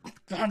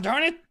 God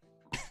darn it.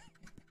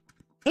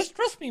 Just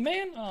trust me,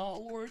 man.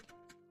 Oh, Lord.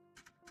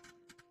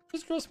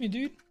 Just trust me,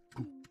 dude.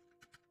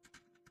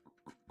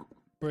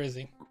 Where is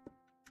he?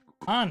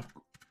 On!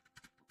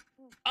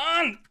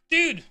 On!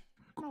 Dude!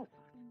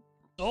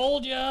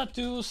 Told ya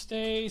to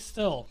stay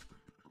still.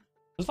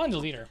 Let's find the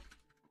leader.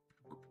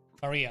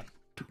 Maria.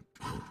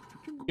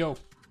 Yo.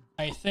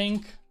 I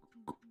think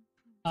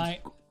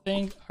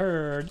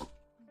Herd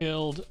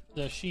killed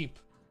the sheep.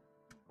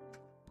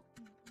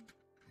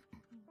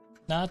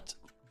 Not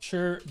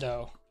sure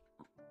though.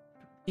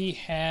 He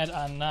had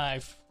a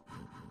knife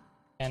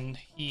and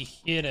he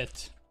hid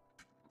it.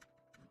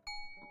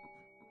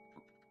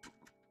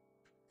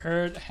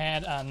 Herd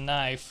had a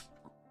knife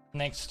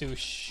next to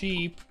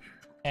sheep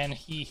and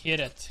he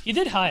hid it. He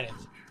did hide it.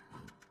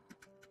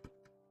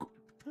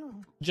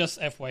 Just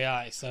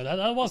FYI, so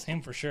that was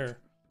him for sure.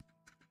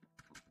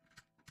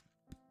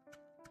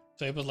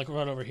 So it was like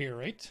right over here,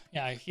 right?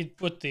 Yeah, he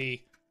put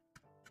the...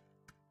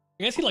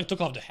 I guess he like took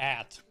off the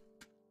hat.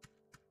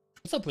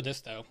 What's up with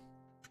this though?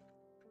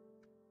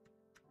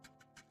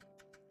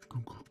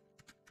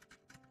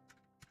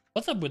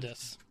 What's up with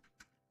this?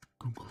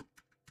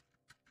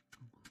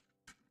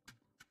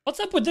 What's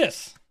up with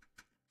this?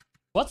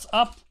 What's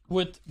up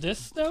with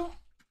this though?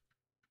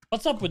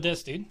 What's up with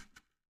this, dude?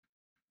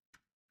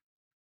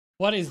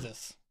 What is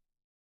this?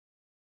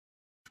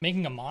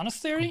 Making a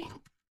monastery?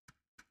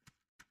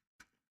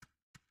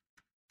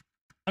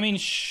 I mean,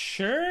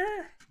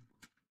 sure.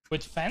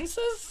 With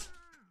fences?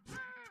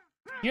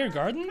 Your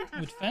garden?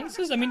 With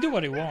fences? I mean, do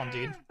what you want,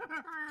 dude.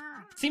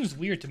 Seems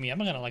weird to me. I'm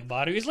not gonna like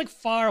bother you. It's like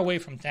far away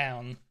from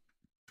town.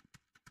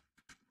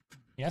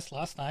 Yes,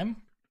 last time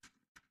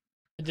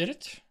I did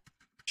it.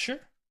 Sure.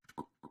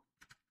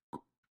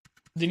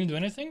 Didn't do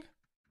anything?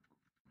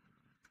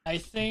 I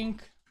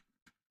think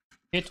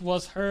it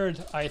was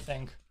Herd, I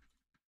think.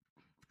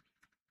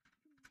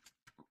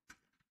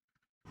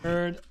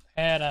 Herd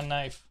had a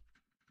knife.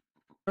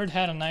 Herd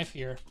had a knife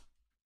here.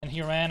 And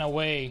he ran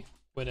away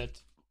with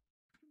it.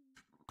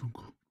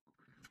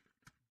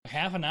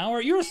 Half an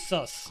hour? You're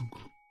sus.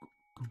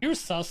 You're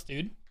sus,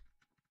 dude.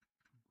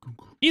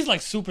 He's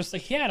like super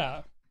sick. He had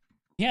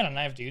a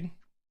knife, dude.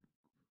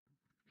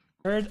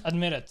 Heard,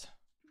 admit it.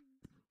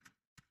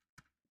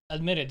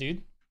 Admit it,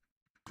 dude.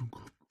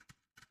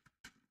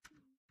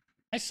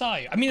 I saw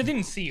you. I mean, I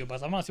didn't see you,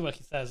 but I want to see what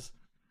he says.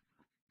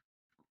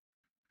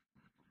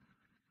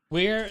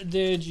 Where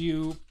did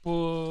you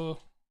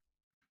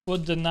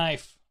put the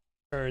knife,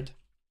 Heard?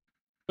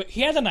 But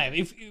he had a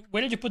knife.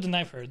 Where did you put the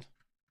knife, Heard?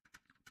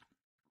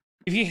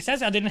 If he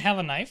says I didn't have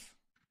a knife,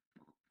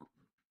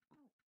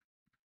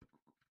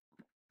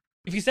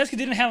 if he says he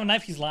didn't have a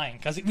knife, he's lying.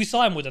 Because we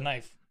saw him with a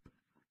knife.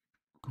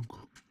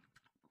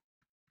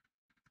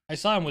 I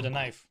saw him with a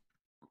knife.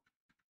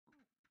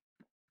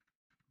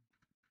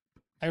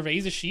 I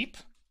raise a sheep.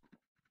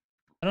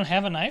 I don't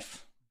have a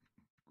knife.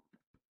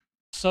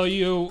 So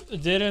you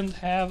didn't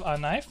have a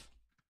knife?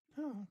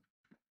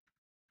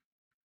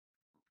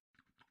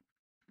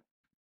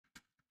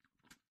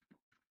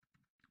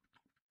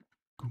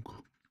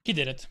 He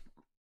did it.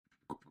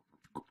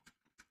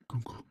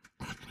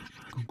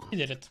 He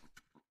did it.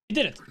 He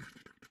did it.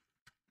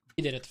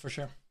 He did it for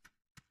sure.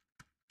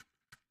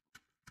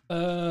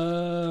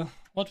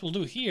 What we'll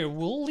do here,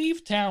 we'll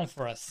leave town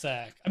for a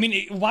sec. I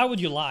mean, why would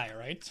you lie,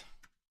 right?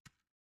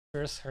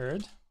 First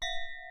Heard.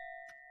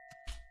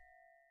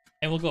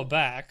 And we'll go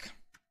back.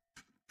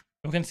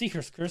 We can see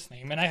her curse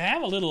name. And I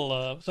have a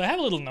little, so I have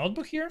a little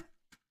notebook here.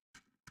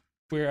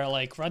 Where I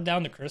like write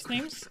down the curse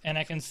names. And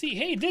I can see,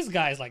 hey, this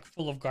guy's like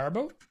full of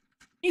garbo.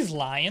 He's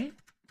lying.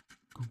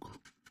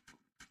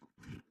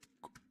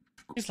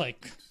 He's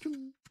like,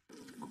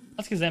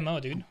 that's his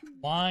MO, dude.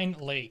 Wine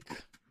Lake.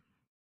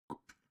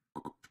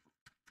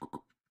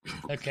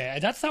 Okay,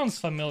 that sounds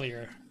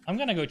familiar. I'm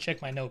gonna go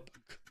check my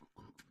notebook.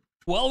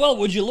 Well,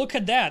 would you look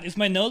at that? It's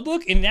my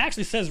notebook, and it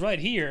actually says right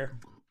here.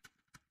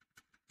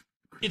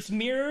 It's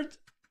mirrored,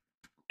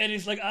 and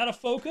it's like out of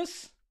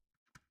focus.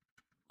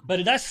 But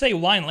it does say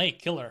Wine Lake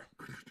Killer.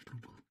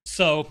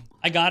 So,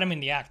 I got him in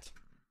the act.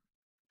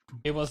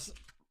 It was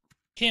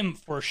him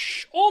for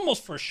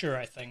almost for sure,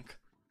 I think.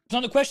 So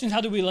now the question is,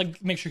 how do we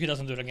like make sure he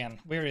doesn't do it again?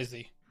 Where is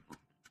he?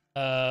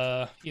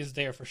 He's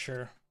there for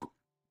sure.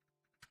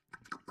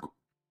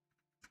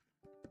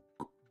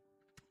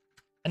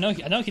 I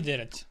know he did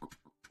it.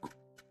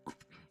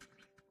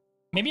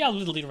 Maybe I'll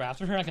do the leader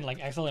after her. I can like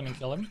exile him and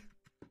kill him.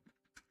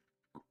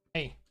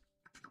 Hey.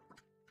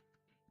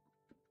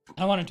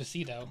 I don't want him to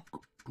see though.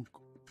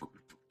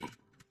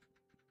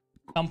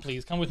 Come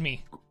please, come with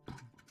me.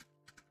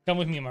 Come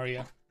with me,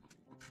 Maria.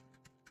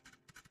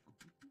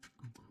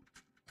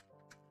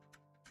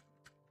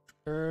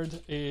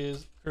 Third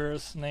is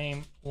curse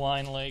name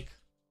Wine Lake.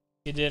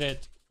 He did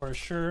it for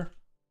sure.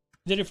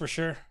 He did it for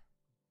sure.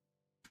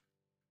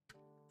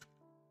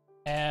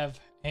 Have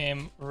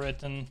him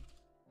written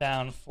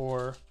down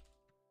for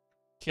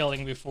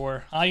killing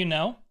before. How you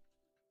know?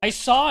 I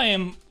saw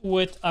him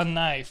with a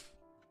knife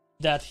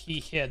that he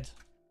hid.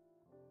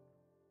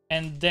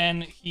 And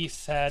then he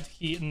said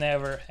he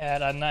never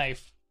had a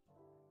knife.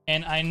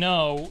 And I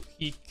know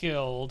he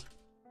killed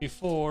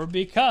before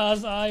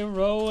because I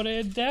wrote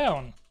it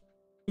down.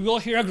 We all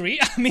here agree?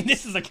 I mean,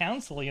 this is a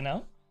council, you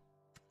know?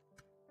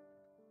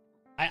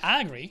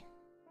 I agree.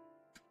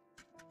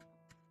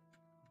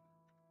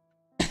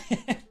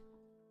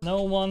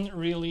 No one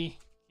really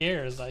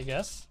cares, I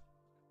guess.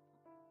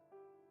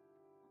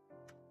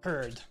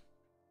 Heard.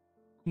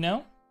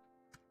 No?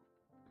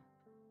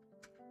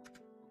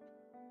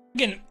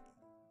 Again,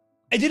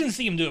 I didn't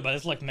see him do it, but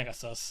it's like mega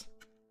sus.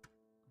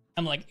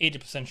 I'm like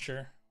 80%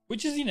 sure.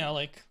 Which is, you know,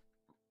 like...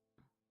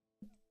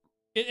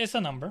 It's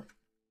a number.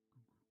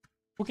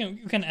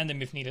 You can end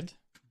him if needed.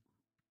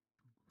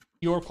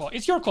 Your call.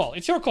 It's your call.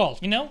 It's your call,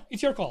 you know?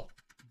 It's your call.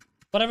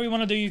 Whatever you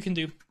want to do, you can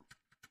do.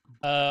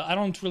 I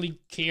don't really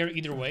care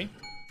either way.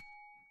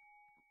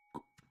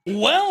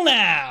 Well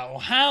now,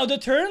 how the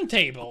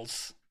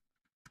turntables?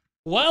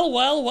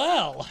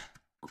 Well.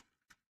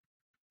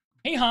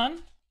 Hey,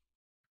 hon.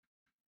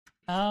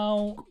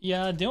 How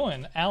ya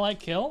doing? Ally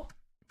kill?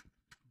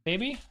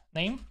 Baby?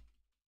 Name?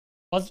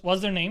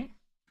 What's their name?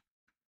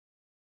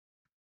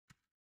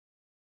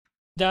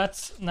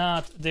 That's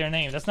not their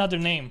name. That's not their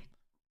name.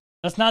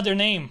 That's not their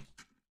name.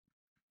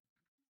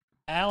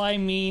 Ally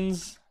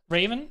means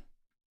Raven?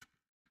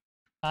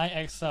 I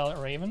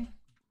exile Raven.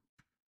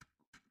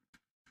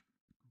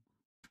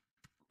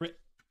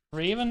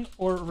 Raven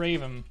or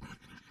Raven?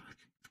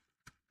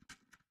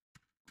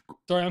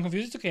 Sorry, I'm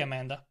confused. It's okay,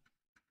 Amanda.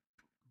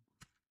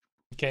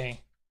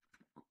 Okay.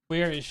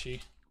 Where is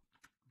she?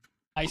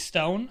 I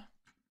stone?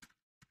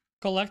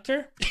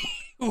 Collector?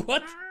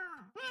 What?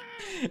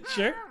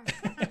 Sure.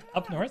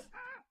 Up north?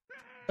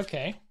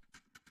 Okay.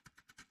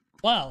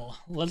 Well,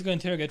 let's go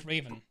interrogate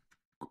Raven.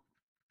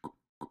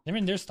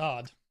 There's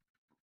Todd.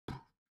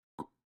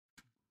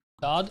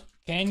 Todd,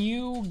 can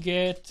you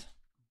get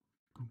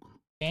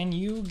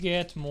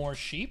more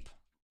sheep?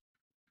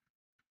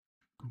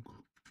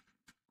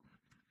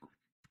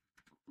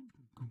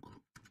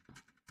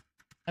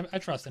 I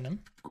trust in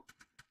him.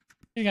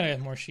 He's gonna get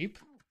more sheep.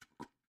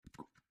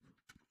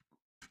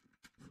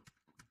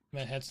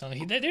 My headstone.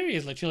 There he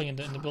is, like chilling in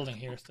the building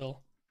here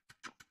still.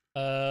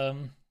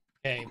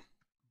 Okay.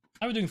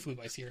 How are we doing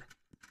food-wise here?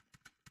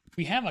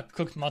 We have a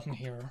cooked mutton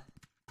here.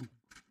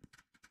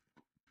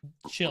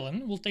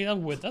 Chilling. We'll take that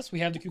with us. We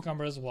have the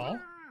cucumber as well.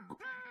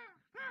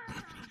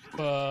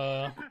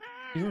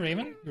 You're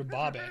Raven? You're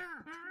Bobby.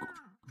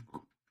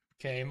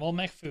 Okay, well,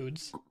 Mac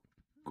Foods.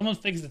 Someone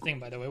fixed the thing,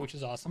 by the way, which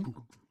is awesome.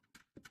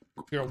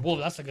 You're a wolf.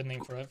 That's a good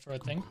name for a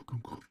thing.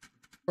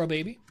 For a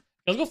baby.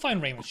 Let's go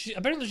find Raven.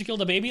 Apparently she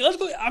killed a baby. Let's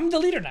go. I'm the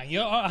leader now.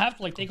 I have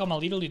to like take on my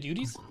leaderly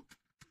duties.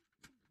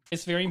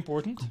 It's very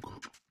important.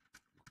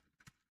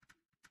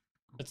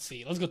 Let's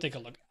see. Let's go take a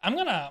look. I'm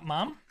gonna...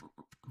 Mom?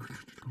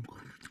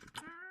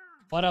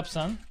 What up,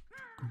 son?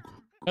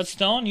 Got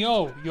stone?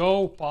 Yo,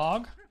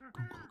 Pog.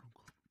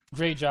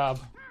 Great job.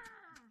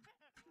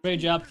 Great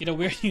job, kiddo.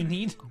 Where do you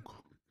need?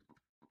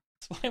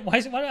 Why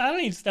I don't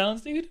need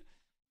stones, dude.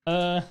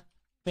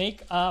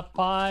 Make a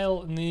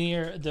pile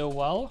near the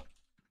well.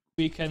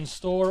 We can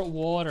store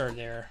water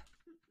there.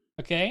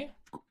 Okay?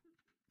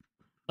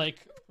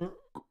 Like,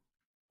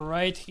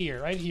 right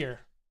here. Right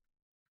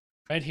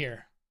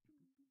here.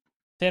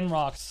 10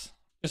 rocks.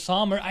 The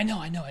summer. I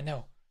know.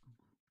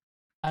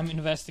 I'm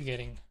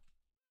investigating.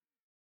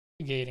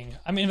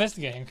 I'm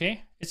investigating,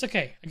 okay? It's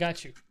okay. I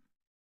got you.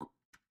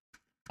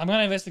 I'm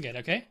gonna investigate,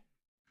 okay?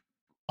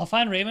 I'll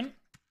find Raven.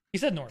 He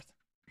said north.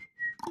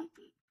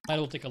 I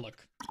will take a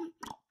look.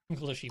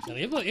 Kill the sheep.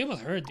 It was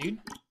heard, dude.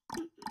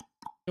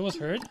 It was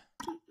heard.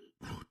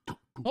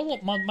 Well,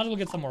 might as well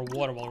get some more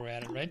water while we're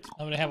at it, right?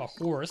 I'm gonna have a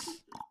horse.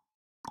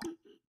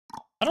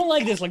 I don't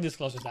like this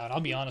close to town.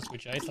 I'll be honest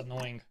with you. It's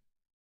annoying.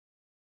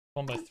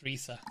 One by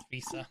Theresa.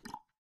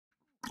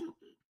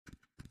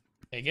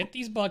 Okay, get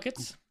these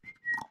buckets.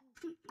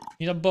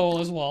 Need a bowl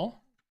as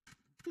well.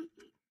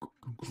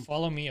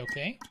 Follow me,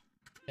 okay?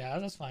 Yeah,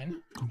 that's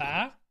fine.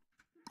 Ah,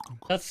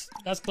 that's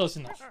close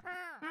enough.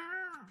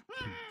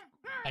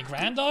 My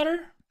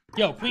granddaughter?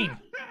 Yo, Queen.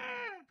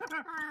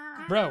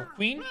 Bro,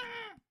 Queen?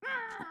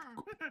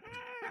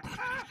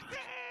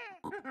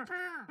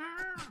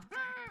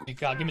 Hey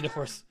God, give me the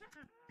horse.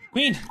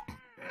 Queen!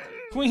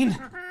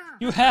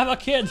 You have a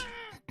kid!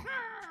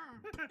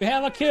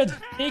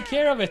 Take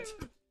care of it!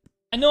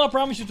 I know I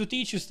promised you to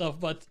teach you stuff,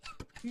 but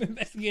I'm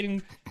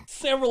investigating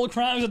several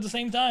crimes at the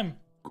same time.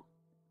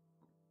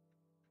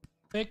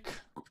 Pick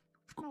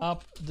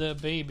up the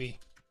baby.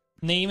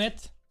 Name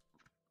it.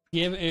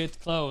 Give it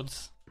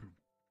clothes.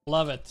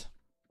 Love it.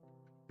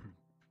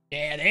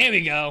 Yeah, there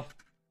we go.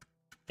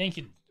 Thank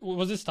you.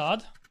 Was this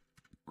Todd?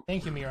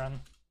 Thank you,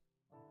 Miran.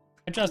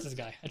 I trust this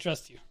guy. I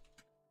trust you.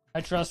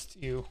 I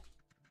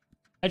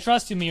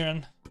trust you,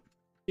 Miran.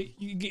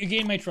 You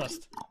gain my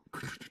trust.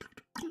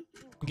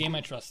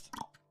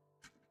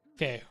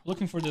 Okay,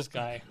 looking for this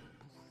guy.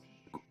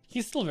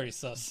 He's still very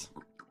sus.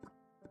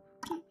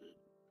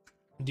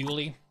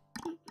 Dooley.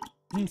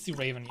 Didn't see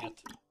Raven yet.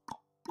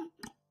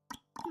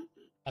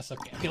 That's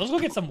okay. Okay, let's go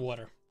get some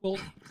water. Well,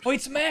 oh,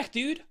 it's Mac,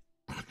 dude.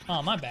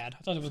 Oh, my bad.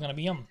 I thought it was gonna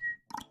be him.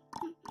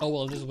 Oh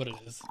well, this is what it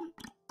is.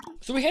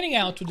 So we're heading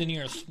out to the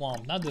nearest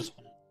swamp, not this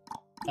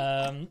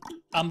one.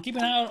 I'm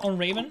keeping an eye on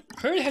Raven.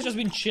 Herd has just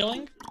been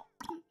chilling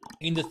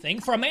in the thing.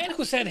 For a man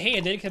who said, hey, I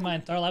dedicated my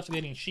entire life to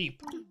getting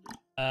sheep,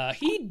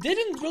 he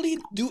didn't really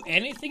do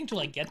anything to,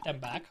 like, get them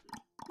back.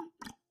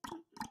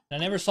 I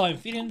never saw him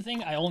feed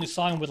anything. I only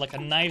saw him with, like, a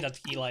knife that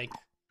he, like,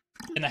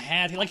 and a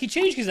hat. He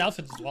changed his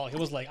outfit as well. He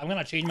was like, I'm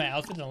gonna change my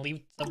outfit and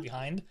leave stuff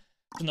behind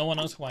so no one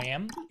knows who I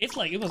am. It's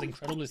like, it was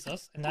incredibly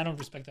sus, and I don't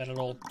respect that at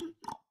all.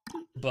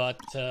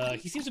 But,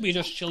 he seems to be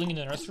just chilling in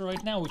the nursery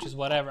right now, which is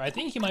whatever. I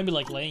think he might be,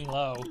 like, laying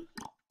low.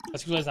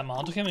 Because he realized I'm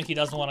onto him and he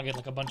doesn't want to get,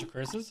 like, a bunch of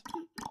curses.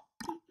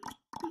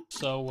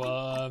 So,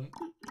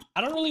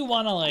 I don't really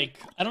want to, like...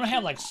 I don't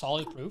have, like,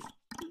 solid proof.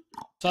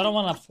 So I don't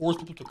want to force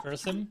people to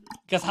curse him.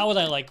 Because how would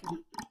I, like...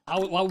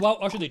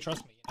 How should they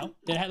trust me, you know?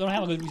 They don't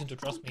have a good reason to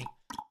trust me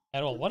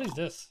at all. What is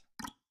this?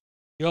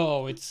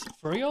 Yo, it's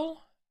Furial?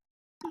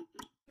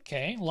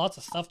 Okay, lots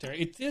of stuff there.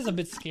 It is a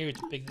bit scary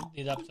to pick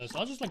it up, though, so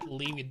I'll just, like,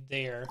 leave it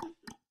there.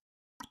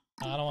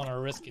 I don't want to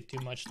risk it too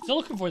much. Still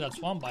looking for that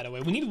swamp, by the way.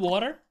 We need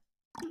water.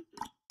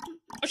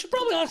 I should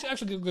probably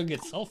actually go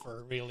get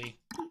sulfur, really.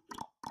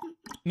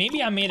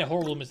 Maybe I made a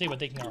horrible mistake by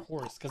taking our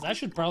horse, because I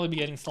should probably be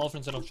getting sulfur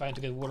instead of trying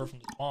to get water from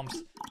the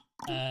swamps.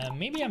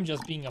 Maybe I'm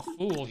just being a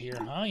fool here,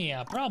 huh?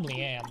 Yeah,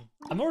 probably am.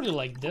 I'm already,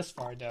 like, this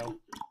far, though.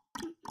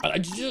 But I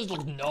just,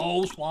 like,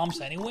 no swamps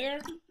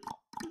anywhere?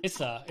 It's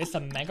a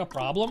mega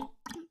problem.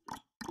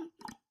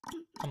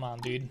 Come on,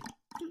 dude.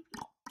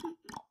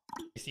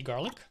 You see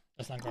garlic?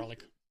 That's not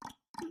garlic.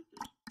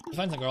 If I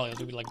find some garlic, it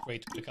would be, like,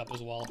 great to pick up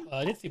as well.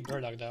 I did see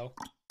burdock, though,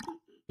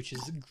 which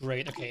is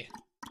great. Okay,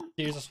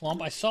 there's a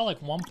swamp. I saw,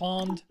 like, one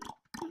pond.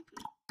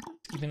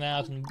 Keeping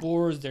out on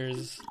boards.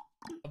 There's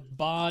a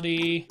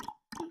body.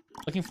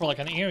 Looking for, like,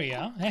 an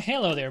area. Hey,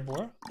 hello there,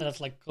 boar.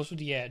 That's, like, close to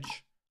the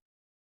edge.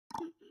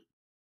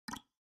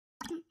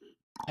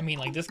 I mean,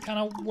 like, this kind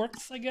of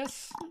works, I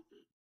guess.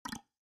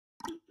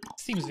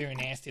 Seems very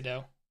nasty,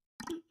 though.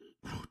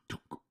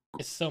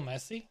 It's so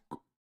messy.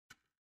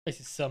 This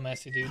is so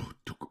messy, dude.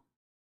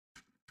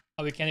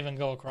 Oh, we can't even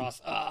go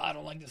across. I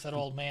don't like this at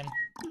all, man.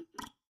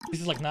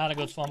 This is like not a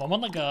good swamp. I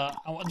want like I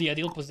want the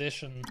ideal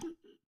position.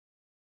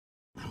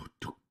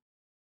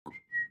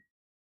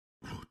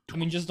 I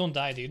mean, just don't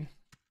die, dude.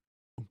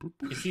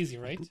 It's easy,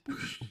 right?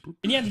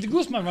 And yeah, the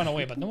goose might run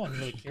away, but no one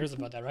really cares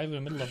about that, right? We're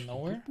in the middle of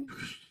nowhere.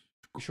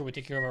 Make sure we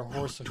take care of our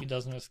horse so he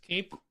doesn't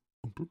escape.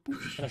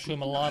 Gotta show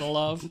him a lot of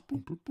love,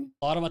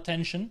 a lot of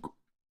attention.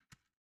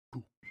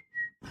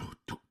 I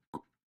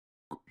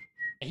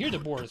hear the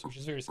boars, which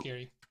is very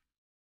scary.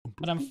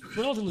 But I'm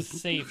relatively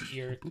safe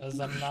here, because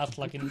I'm not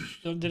like in...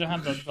 They don't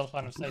have the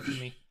line of sight to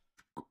me.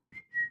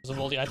 Because of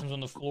all the items on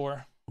the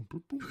floor.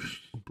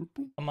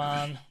 Come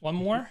on. One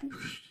more?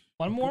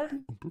 One more?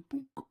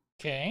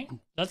 Okay.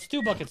 That's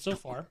 2 buckets so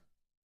far.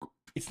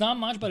 It's not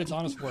much, but it's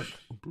honest work.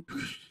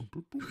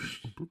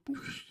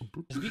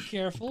 Just be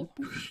careful.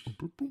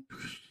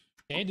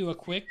 Okay, do a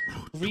quick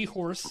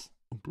re-horse.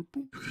 Okay,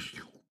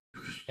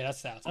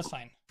 that's that. That's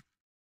fine.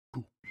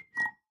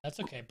 That's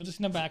okay. Put this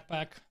in the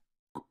backpack.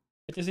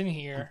 Get this in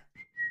here.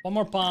 One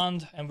more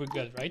pond, and we're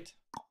good, right?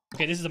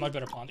 Okay, this is a much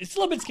better pond. It's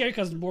still a bit scary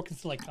because the boar can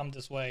still like come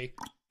this way.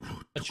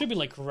 It should be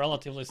like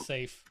relatively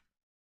safe.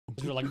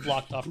 Because we're like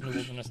blocked off in the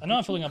wilderness. I know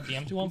I'm filling up the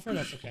empty one for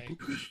that's okay.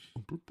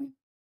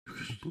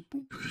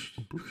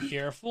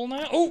 Careful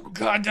now. Oh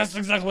god, that's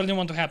exactly what I didn't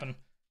want to happen.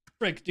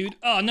 Frick, dude.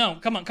 Oh no,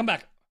 come on, come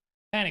back.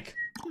 Panic.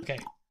 Okay.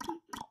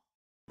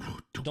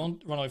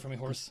 Don't run away from me,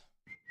 horse.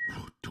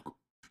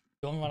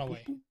 Don't run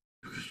away.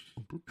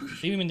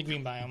 Leave him in the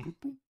green biome.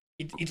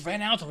 It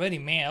ran out already,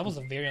 man. That was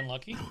very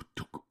unlucky.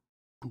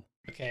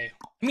 Okay.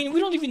 I mean, we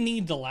don't even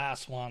need the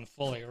last one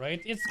fully,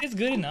 right? It's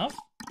good enough.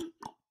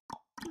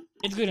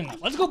 It's good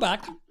enough. Let's go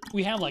back.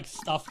 We have like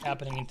stuff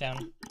happening in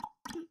town.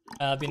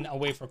 I've been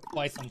away for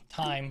quite some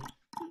time.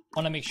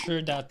 Want to make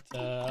sure that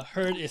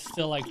herd is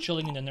still like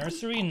chilling in the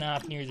nursery,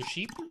 not near the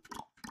sheep.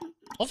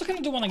 Also, kind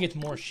of do want to get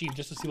more sheep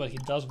just to see what he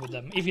does with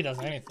them, if he does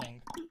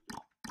anything.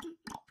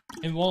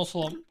 And we'll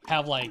also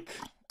have like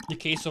the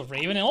case of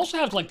Raven, and also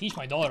have to like teach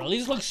my daughter.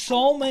 There's like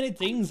so many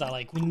things that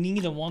like we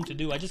need and want to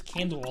do. I just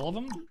can't do all of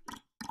them,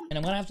 and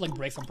I'm gonna have to like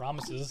break some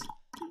promises.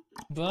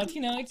 But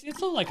you know,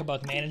 it's all like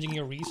about managing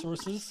your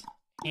resources,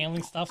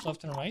 handling stuff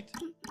left and right.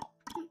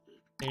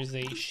 There's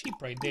a sheep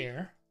right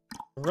there,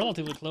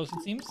 relatively close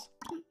it seems.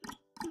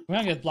 We're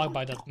gonna get blocked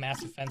by that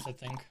massive fence, I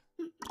think.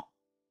 It's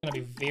gonna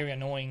be very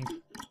annoying.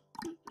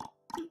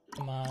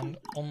 Come on,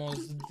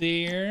 almost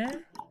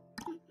there.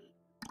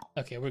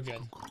 Okay, we're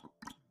good.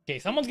 Okay,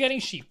 someone's getting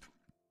sheep.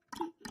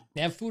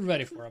 They have food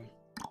ready for them.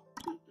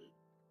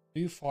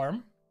 Do you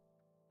farm?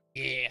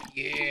 Yeah,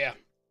 yeah.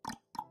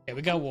 Okay,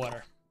 we got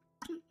water.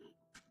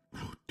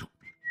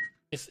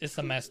 It's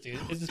a mess, dude.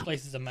 This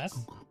place is a mess.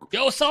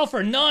 Yo,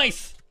 sulfur!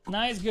 Nice!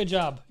 Nice, good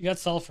job. You got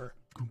sulfur.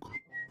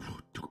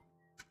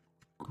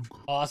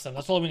 Awesome,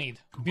 that's all we need.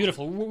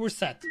 Beautiful, we're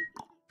set.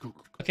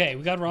 Okay,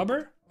 we got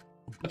rubber.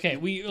 Okay,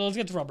 let's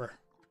get the rubber.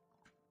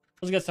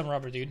 Let's get some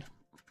rubber, dude.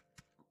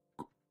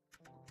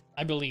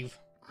 I believe.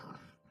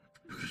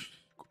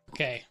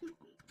 Okay.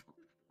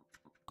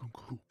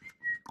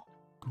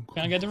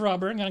 Gonna get the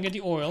rubber, gonna get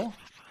the oil.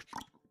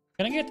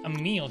 Gonna get a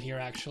meal here,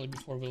 actually,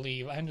 before we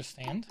leave. I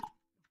understand.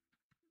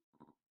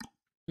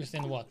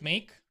 Understand what?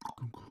 Make?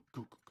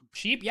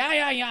 Sheep? Yeah,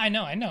 I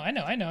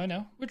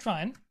know. We're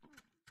trying.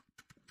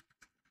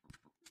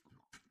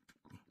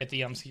 Get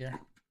the yums here.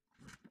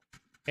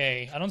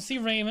 Okay, I don't see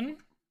Raven.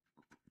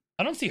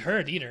 I don't see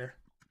Herd either.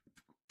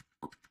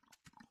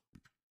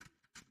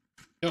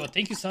 Yo,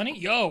 thank you, Sonny.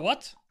 Yo,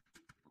 what?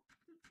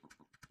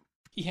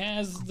 He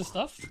has the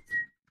stuff?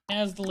 He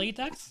has the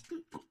latex?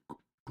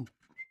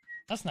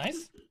 That's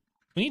nice.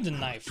 We need the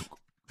knife.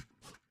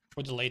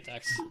 For the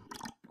latex.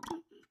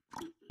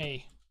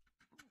 Hey.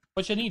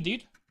 What you need,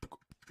 dude?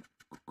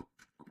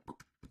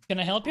 Can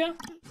I help you?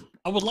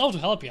 I would love to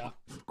help you.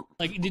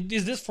 Like,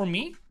 is this for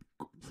me?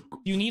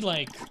 You need,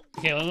 like...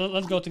 Okay,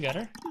 let's go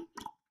together.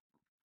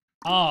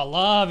 Oh,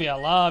 love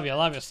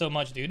you so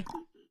much, dude.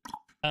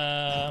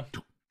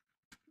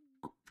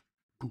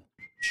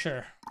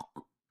 Sure.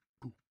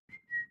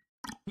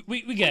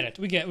 We get it.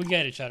 We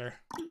get each other.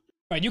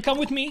 Alright, you come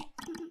with me.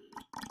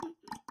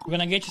 We're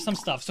gonna get you some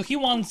stuff. So he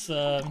wants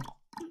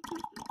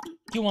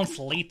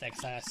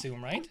latex, I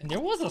assume, right? And there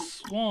was a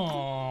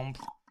swamp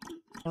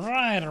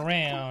right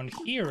around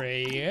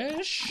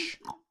here-ish.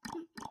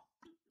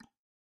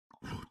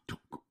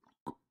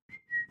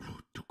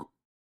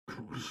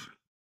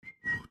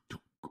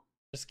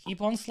 Just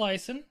keep on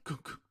slicing.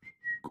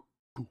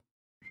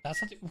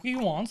 That's what he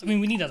wants. I mean,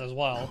 we need that as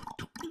well.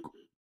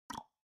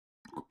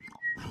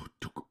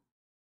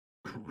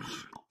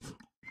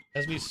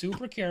 Let's be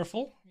super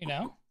careful, you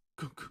know?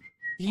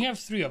 You have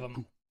 3 of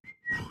them.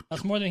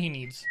 That's more than he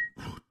needs.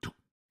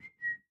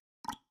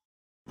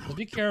 Just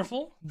be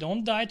careful.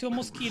 Don't die to a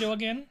mosquito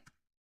again.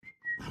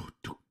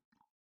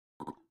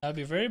 That'd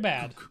be very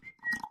bad.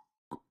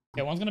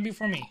 Okay, one's gonna be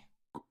for me.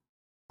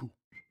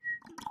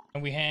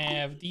 And we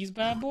have these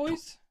bad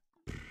boys.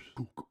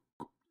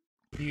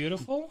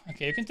 Beautiful.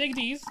 Okay, you can take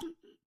these.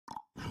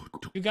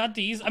 You got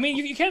these. I mean,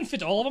 you can't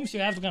fit all of them, so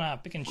you have to kind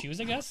of pick and choose,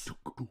 I guess.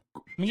 I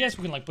mean, yes,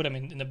 we can like put them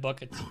in the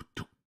bucket.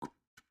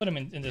 Put them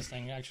in this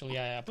thing, actually.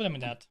 Yeah, put them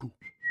in that.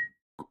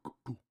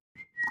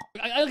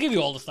 I'll give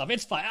you all the stuff.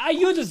 It's fine.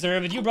 You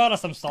deserve it. You brought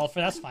us some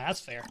sulfur. That's fine. That's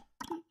fair.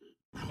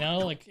 You know,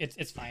 like,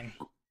 it's fine.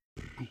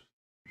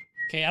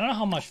 Okay, I don't know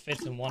how much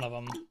fits in one of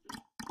them.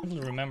 I don't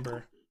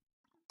remember.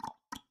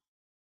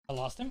 I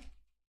lost him?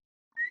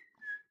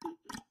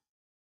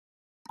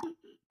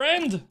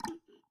 Friend!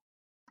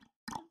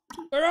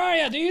 Where are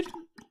ya, dude?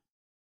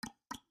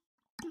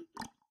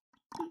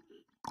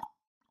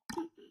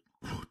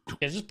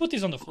 Okay, just put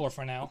these on the floor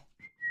for now.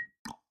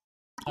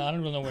 I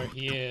don't really know where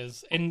he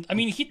is. And, I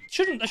mean, I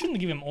shouldn't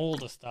give him all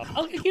the stuff.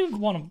 I'll give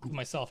one of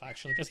myself,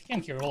 actually, because he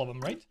can't carry all of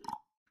them, right?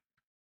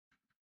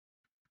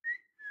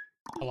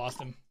 I lost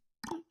him.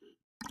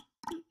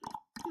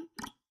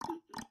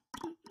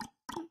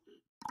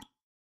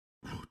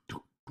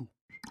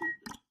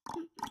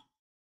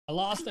 I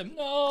lost him.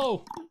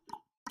 No!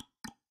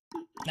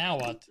 Now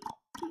what?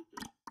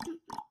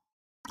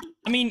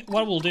 I mean,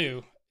 what we'll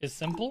do is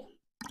simple.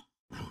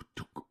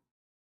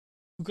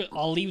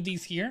 I'll leave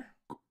these here.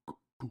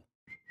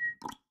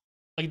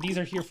 Like, these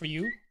are here for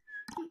you.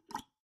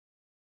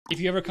 If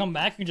you ever come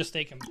back, you can just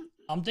take them.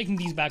 I'm taking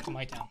these back to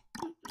my town.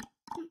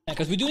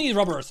 Because we do need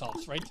rubber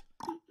ourselves, right?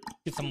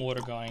 Get some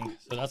water going.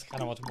 So that's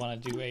kind of what we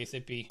want to do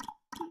ASAP.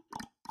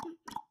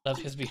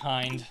 Left his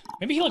behind.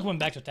 Maybe he like went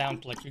back to town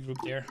to like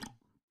regroup there.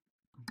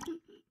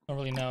 Don't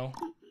really know.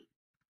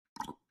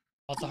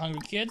 Lots of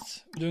hungry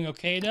kids. We're doing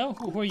okay though.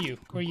 Who are you?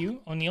 Who are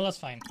you? O'Neill, that's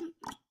fine.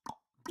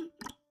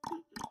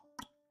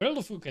 Where's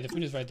the food? Okay, the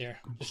food is right there.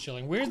 Just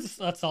chilling. Where's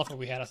that sulfur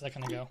we had a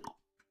second ago?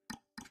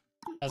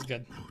 That's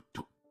good.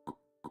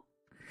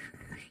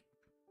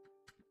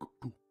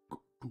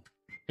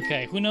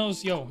 Okay, who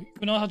knows? Yo,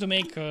 who knows how to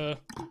make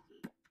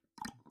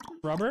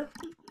rubber?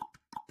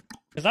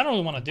 Because I don't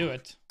really want to do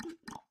it.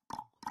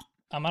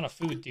 I'm out of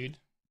food, dude.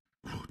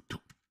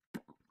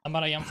 I'm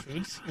out of yum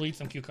foods. We'll eat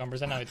some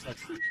cucumbers. I know it's like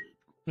we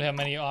don't have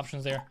many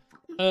options there.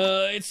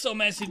 It's so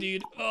messy,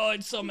 dude. Oh,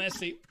 it's so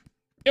messy.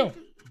 Yo,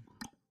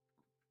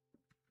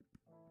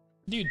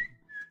 dude,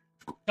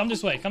 come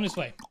this way. Come this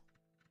way.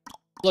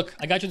 Look,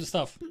 I got you the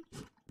stuff.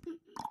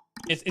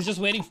 It's just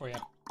waiting for you.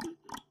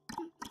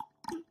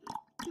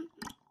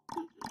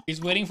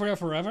 He's waiting for you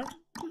forever.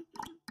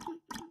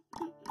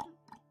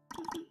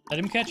 Let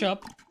him catch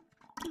up.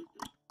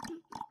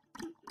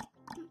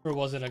 Where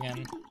was it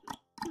again?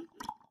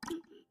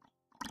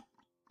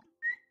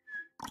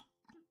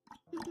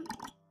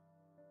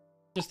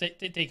 Just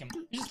take him.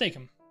 You just take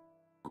him.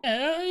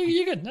 Yeah,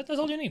 you're good. That's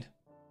all you need.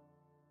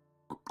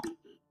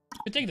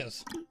 You take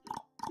those.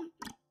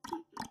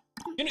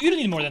 You don't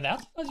need more than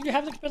that. You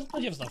have like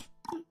plenty of stuff.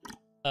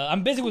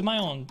 I'm busy with my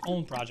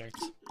own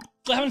projects.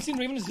 So I haven't seen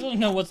Raven. Still don't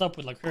know what's up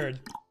with like Herd.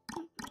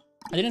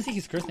 I didn't see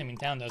his curse name in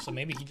town though, so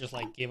maybe he just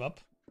like gave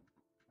up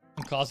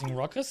and causing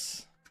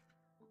ruckus.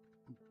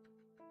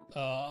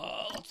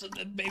 Lots of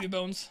dead baby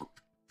bones.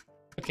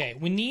 Okay,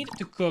 we need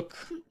to cook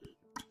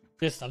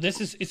this stuff. This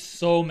is it's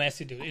so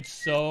messy, dude. It's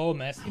so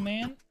messy,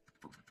 man.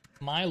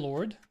 My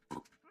lord.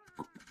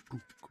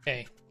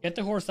 Okay, get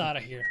the horse out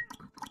of here.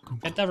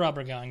 Get that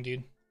rubber going,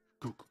 dude.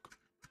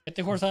 Get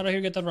the horse out of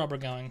here. Get that rubber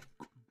going.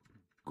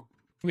 Do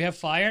we have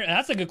fire?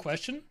 That's a good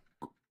question.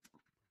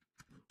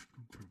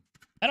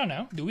 I don't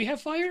know. Do we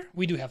have fire?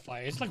 We do have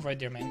fire. It's like right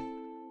there, man.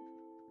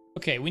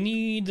 Okay, we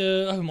need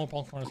I have more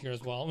popcorn here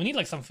as well. We need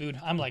like some food.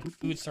 I'm like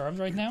food starved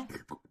right now.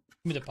 Give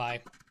me the pie.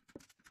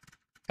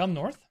 Come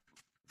north.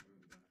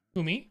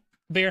 Who, me?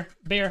 Bear.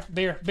 I hear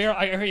bear.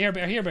 I hear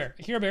bear. I hear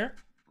bear.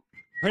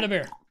 I heard a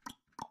bear.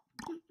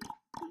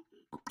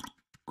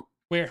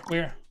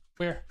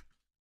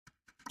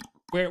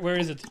 Where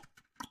is it?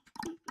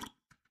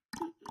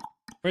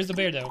 Where's the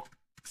bear though?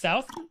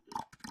 South?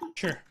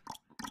 Sure.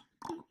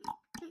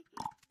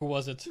 Who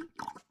was it?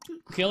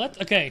 Kill it?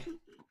 Okay.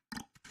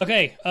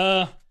 Okay,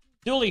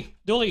 Dooley,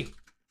 do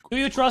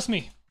you trust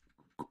me?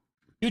 Do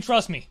you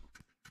trust me?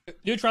 Do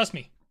you trust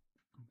me?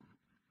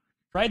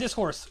 Ride this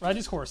horse, ride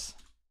this horse.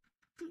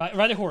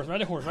 Ride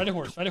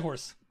the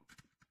horse.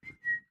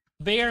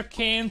 Bear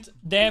can't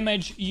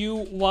damage you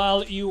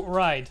while you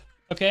ride,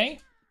 okay?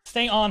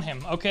 Stay on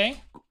him,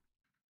 okay?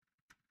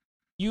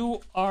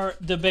 You are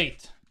the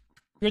bait.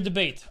 You're the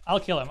bait. I'll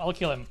kill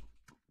him.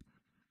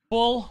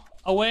 Pull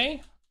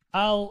away,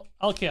 I'll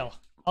kill,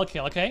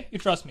 okay? You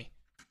trust me.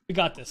 We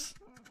got this.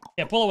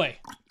 Yeah, pull away.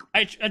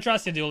 I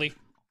trust you, Dooley.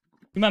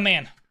 You're my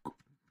man.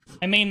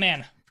 My main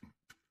man.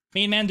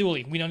 Main man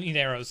Dooley. We don't need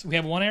arrows. We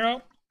have one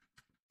arrow.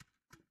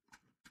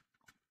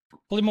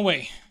 Pull him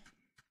away.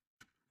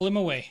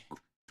 Need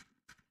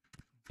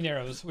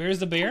arrows. Where is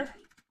the bear?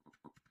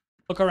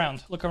 Look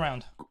around.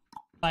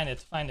 Find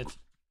it. I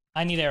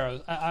need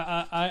arrows.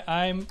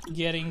 I'm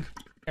getting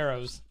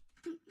arrows.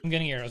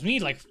 We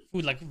need like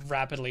food like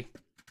rapidly.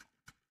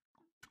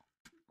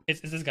 Is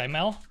this guy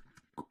Mel?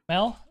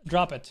 Mel,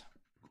 drop it.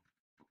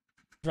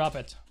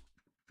 Give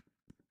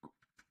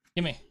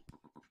me.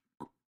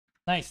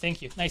 Nice,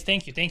 thank you.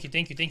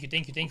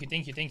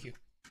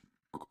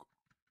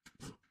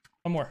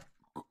 One One more.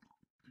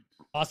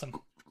 Awesome.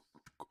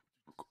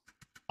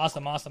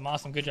 Awesome, awesome,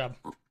 awesome. Good job.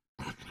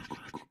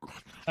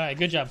 Alright,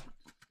 good job.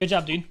 Good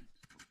job, dude.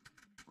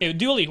 Okay,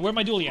 dually. Where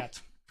my dually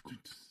at?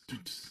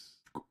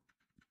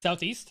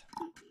 Southeast?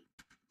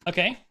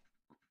 Okay.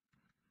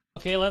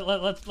 Okay,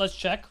 let's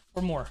check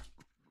for more.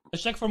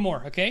 Let's check for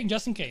more, okay?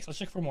 Just in case. Let's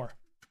check for more.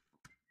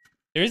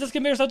 There is a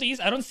skimmer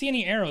southeast. I don't see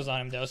any arrows on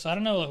him, though, so I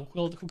don't know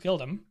who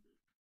killed him.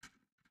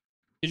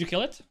 Did you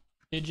kill it?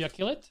 Did you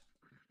kill it?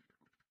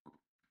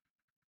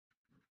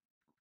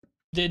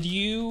 Did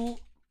you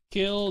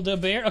kill the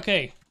bear?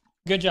 Okay.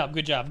 Good job,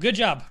 good job, good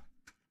job.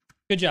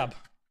 Good job.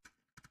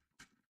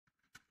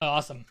 Oh,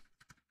 awesome.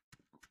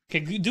 Okay,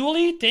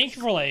 Dooley, thank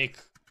you for, like,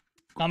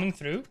 coming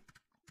through.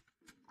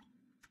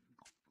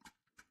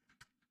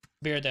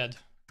 Bear dead.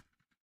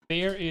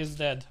 Bear is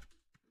dead.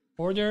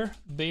 Order,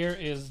 bear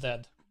is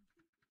dead.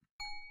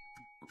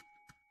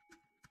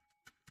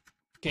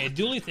 Okay,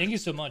 Dooley, thank you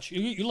so much.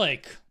 You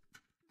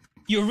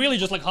really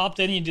just, like, hopped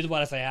in and you did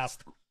what I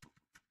asked.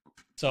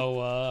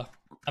 So,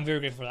 I'm very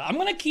grateful for that. I'm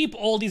gonna keep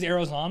all these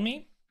arrows on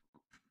me.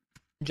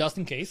 Just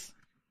in case.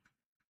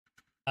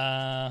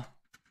 You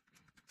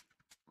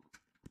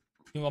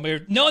want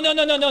berry? No,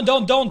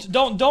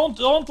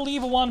 don't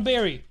leave one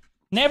berry.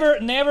 Never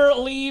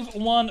leave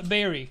one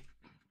berry.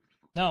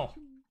 No.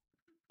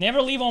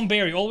 Never leave one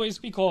berry. Always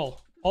pick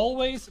all.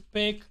 Always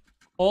pick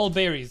all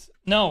berries.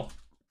 No.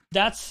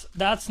 That's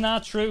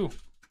not true.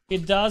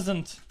 It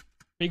doesn't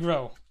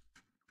regrow.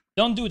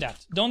 Don't do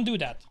that. Don't do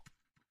that.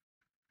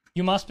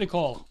 You must pick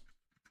all.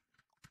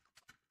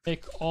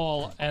 Pick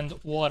all and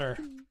water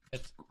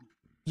it.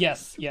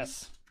 Yes,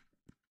 yes.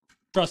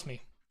 Trust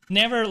me.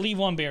 Never leave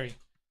one berry.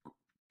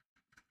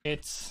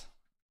 It's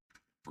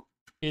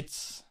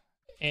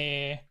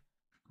an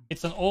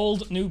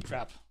old noob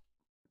trap.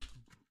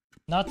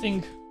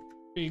 Nothing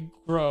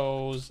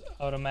regrows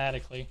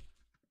automatically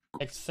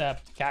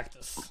except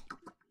cactus.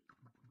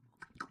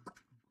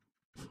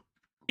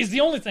 Is the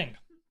only thing.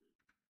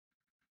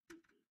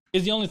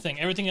 Is the only thing.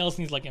 Everything else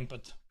needs like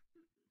input.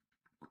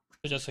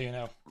 So just so you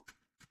know.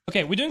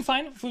 Okay, we're doing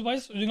fine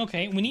food-wise. We're doing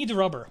okay. We need the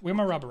rubber. Where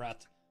my rubber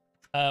at?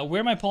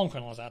 Where my palm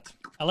kernels at?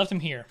 I left them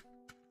here.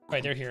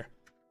 Right, they're here.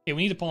 Okay,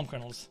 we need the palm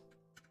kernels.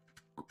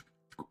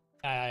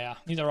 Yeah.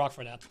 Need a rock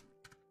for that.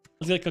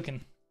 Let's get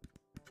cooking.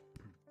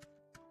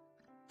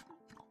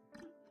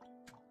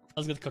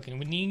 Let's get cooking.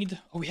 We need...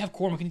 Oh, we have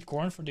corn. We can need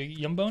corn for the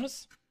yum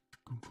bonus.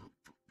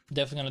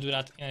 Definitely gonna do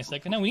that in a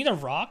second. Now, we need a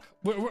rock.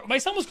 My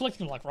son was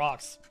collecting, like,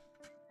 rocks.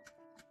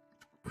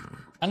 I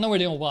don't know where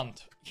they all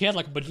went. He had,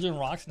 like, a bajillion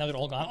rocks. Now they're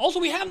all gone. Also,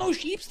 we have no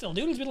sheep still,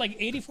 dude. It's been, like,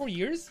 84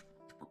 years.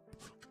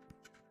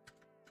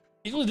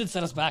 It really did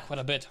set us back quite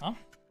a bit, huh?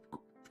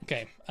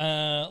 Okay,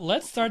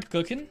 let's start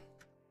cooking.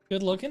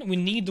 Good looking. We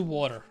need the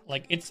water.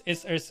 Like, it's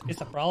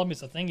a problem.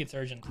 It's a thing. It's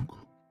urgent.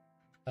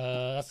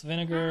 That's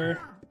vinegar.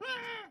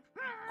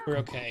 We're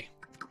okay.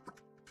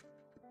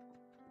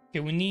 Okay,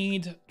 we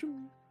need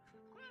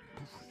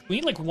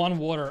like one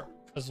water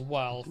as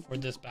well for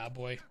this bad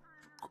boy.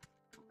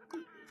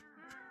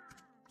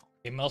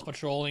 Okay, Mel's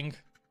patrolling.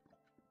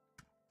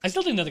 I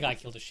still think that the guy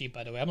killed the sheep,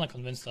 by the way. I'm not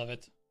convinced of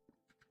it.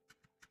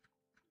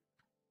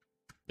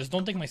 Just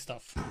don't take my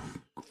stuff.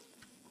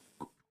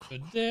 Do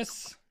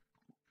this.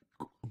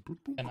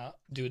 Gonna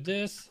do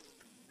this.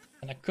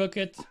 Gonna cook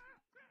it.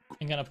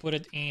 I'm gonna put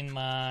it in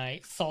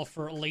my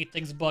sulfur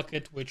latex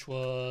bucket, which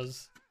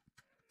was...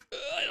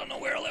 I don't know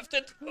where I left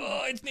it.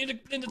 Oh, it's near the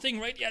thing,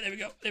 right? Yeah, there we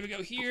go. There we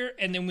go. Here.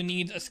 And then we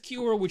need a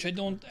skewer, which I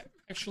don't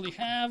actually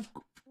have.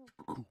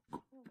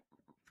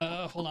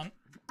 Hold on.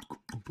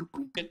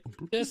 Get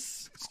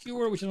this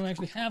skewer, which I don't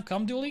actually have.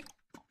 Come, Dooley.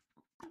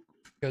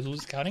 Go,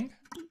 Dooley's scouting.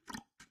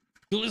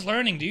 Dooley's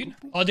learning, dude.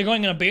 Oh, they're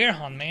going on a bear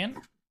hunt,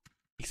 man.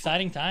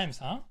 Exciting times,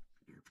 huh?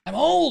 I'm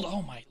old!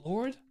 Oh my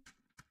lord.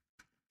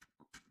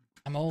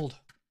 I'm old.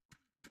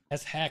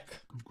 As heck.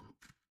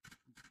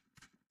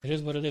 It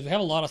is what it is. We have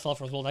a lot of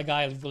sulfur as well. That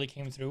guy really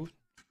came through.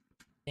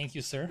 Thank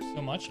you, sir,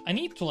 so much. I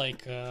need to,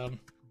 like,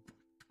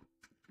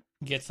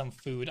 get some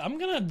food. I'm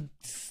gonna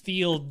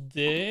steal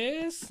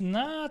this.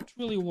 Not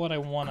really what I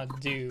want to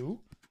do.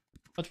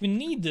 But we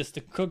need this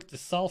to cook the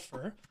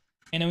sulfur.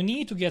 And we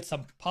need to get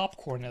some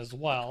popcorn as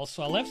well.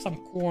 So I left some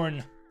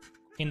corn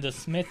in the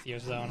smithy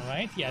zone,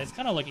 right? Yeah, it's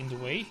kind of like in the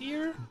way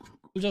here.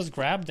 We'll just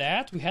grab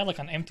that. We had like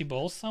an empty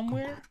bowl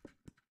somewhere.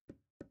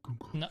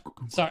 No,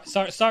 sorry.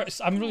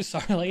 I'm really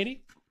sorry,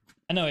 lady.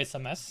 I know it's a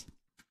mess.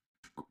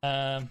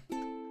 I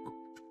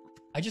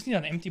just need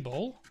an empty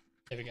bowl.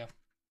 There we go.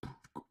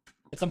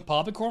 Get some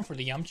popcorn for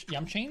the yum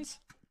chains.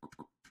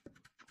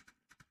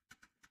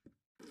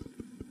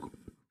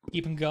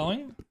 Keep them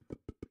going.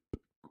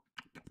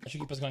 That should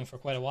keep us going for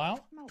quite a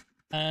while.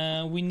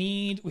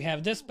 We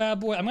have this bad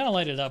boy. I'm gonna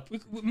light it up.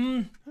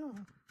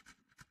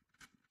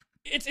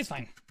 It's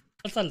fine.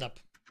 Let's light it up.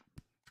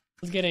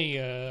 Let's get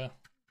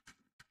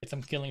get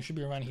some killing. Should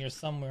be around here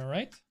somewhere,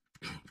 right?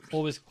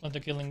 Always plenty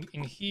of killing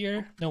in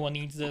here. No one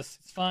needs this.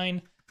 It's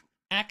fine.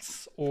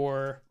 Axe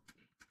or...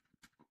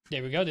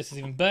 There we go. This is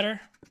even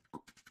better.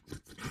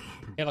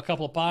 We have a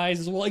couple of pies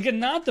as well. Again,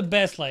 not the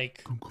best,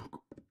 like,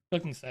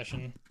 cooking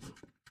session.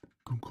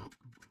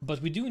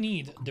 But we do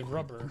need the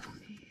rubber.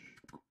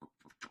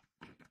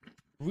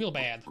 Real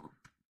bad.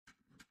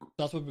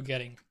 That's what we're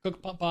getting.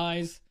 Cooked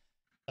pies.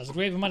 That's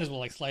great. We might as well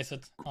like slice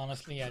it,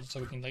 honestly. Yeah, just so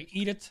we can like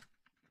eat it.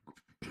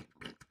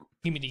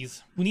 Give me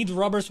these. We need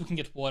rubber so we can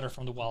get water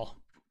from the well.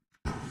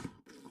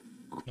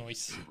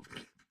 Nice.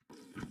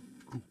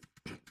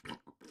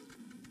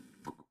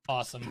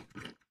 Awesome.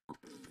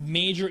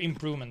 Major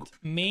improvement.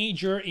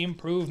 Major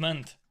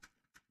improvement.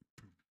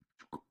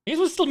 I guess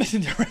we're still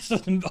missing the rest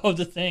of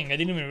the thing. I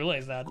didn't even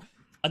realize that.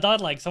 I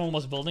thought like someone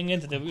was building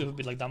it and it would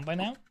be like done by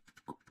now.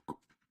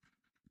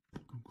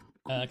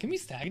 Can we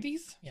stack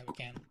these? Yeah, we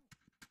can.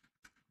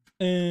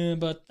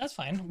 But that's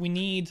fine. We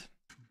need...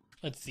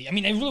 Let's see. I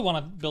mean, I really want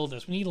to build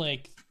this. We need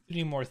like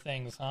 3 more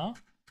things, huh?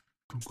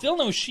 Still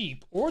no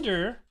sheep.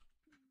 Order.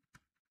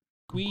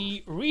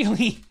 We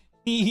really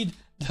need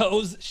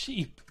those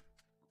sheep.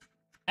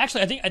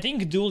 Actually, I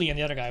think Dooley and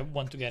the other guy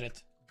want to get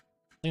it.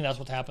 I think that's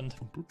what happened.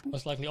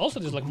 Most likely. Also,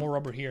 there's like more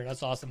rubber here.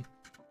 That's awesome.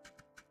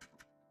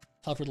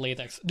 Sulfur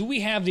latex. Do we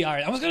have the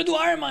iron? I was gonna do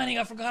iron mining.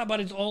 I forgot about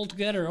it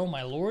altogether. Oh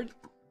my lord.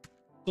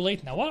 Too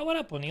late now. What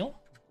up, O'Neill?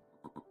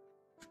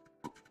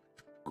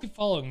 Keep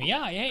following me.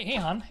 Yeah. Hey,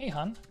 hon. Hey,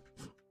 hon.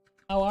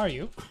 How are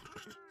you?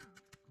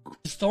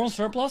 Stone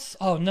surplus?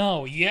 Oh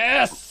no.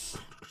 Yes.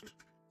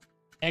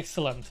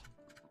 Excellent.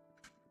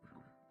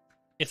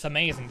 It's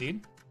amazing,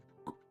 dude.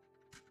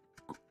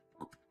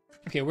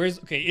 Okay,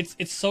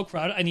 it's so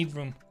crowded. I need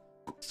room.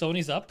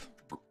 Sony's up.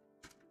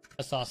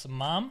 That's awesome.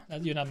 Mom,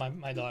 you're not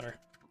my daughter.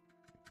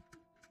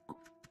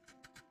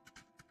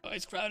 Oh,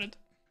 it's crowded.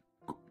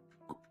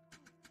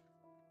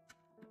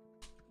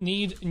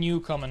 Need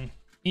new coming.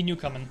 Need new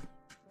coming.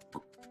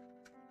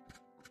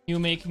 You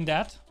making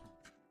that?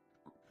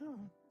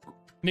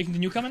 Making the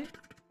new coming?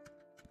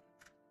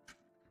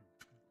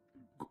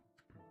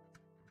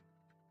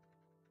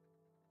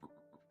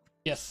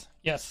 Yes,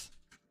 yes.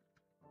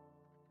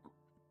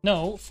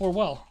 No, for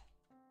well.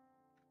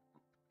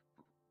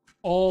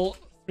 All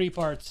 3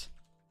 parts.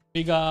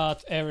 We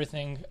got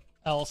everything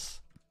else.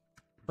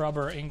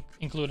 Rubber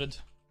included.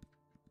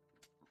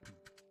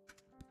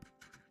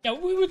 Yeah,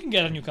 we can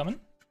get a new coming.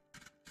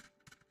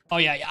 Oh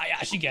yeah,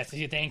 she gets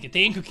it.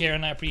 Thank you,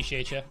 Karen. I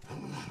appreciate you.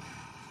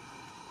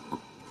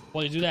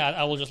 While you do that,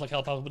 I will just like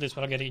help out with this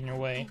without getting in your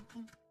way.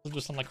 We'll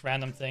do some like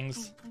random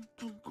things.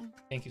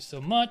 Thank you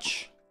so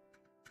much.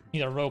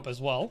 Need a rope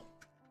as well.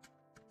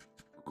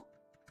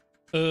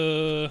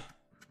 Oh,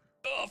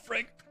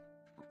 frick.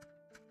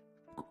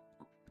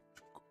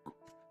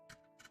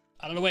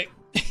 Out of the way.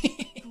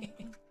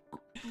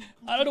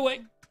 Out of the way.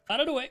 Out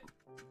of the way.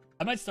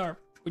 I might starve,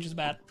 which is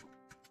bad.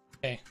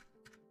 Okay.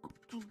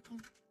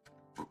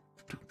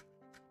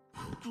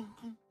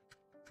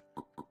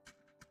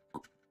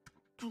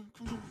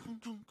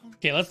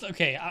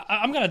 Okay,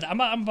 I'm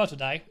about to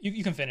die.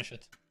 You can finish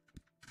it.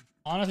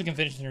 Honestly, you can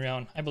finish it on your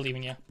own. I believe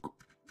in you.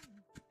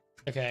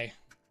 Okay.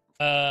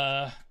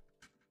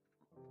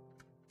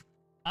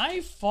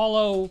 I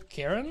follow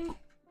Karen.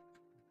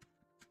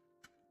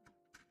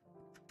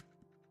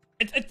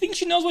 I think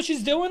she knows what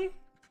she's doing.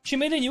 She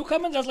made a new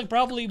comment that's like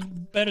probably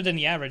better than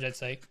the average, I'd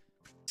say.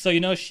 So, you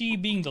know, she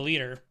being the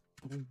leader,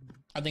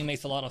 I think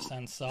makes a lot of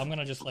sense. So I'm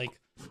gonna just like,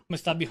 I'm gonna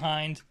stop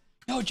behind.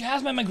 Yo,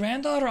 Jasmine, my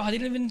granddaughter, I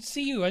didn't even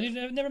see you. I've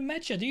never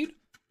met you, dude.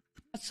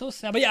 That's so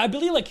sad. But yeah, I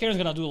believe like Karen's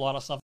gonna do a lot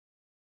of stuff.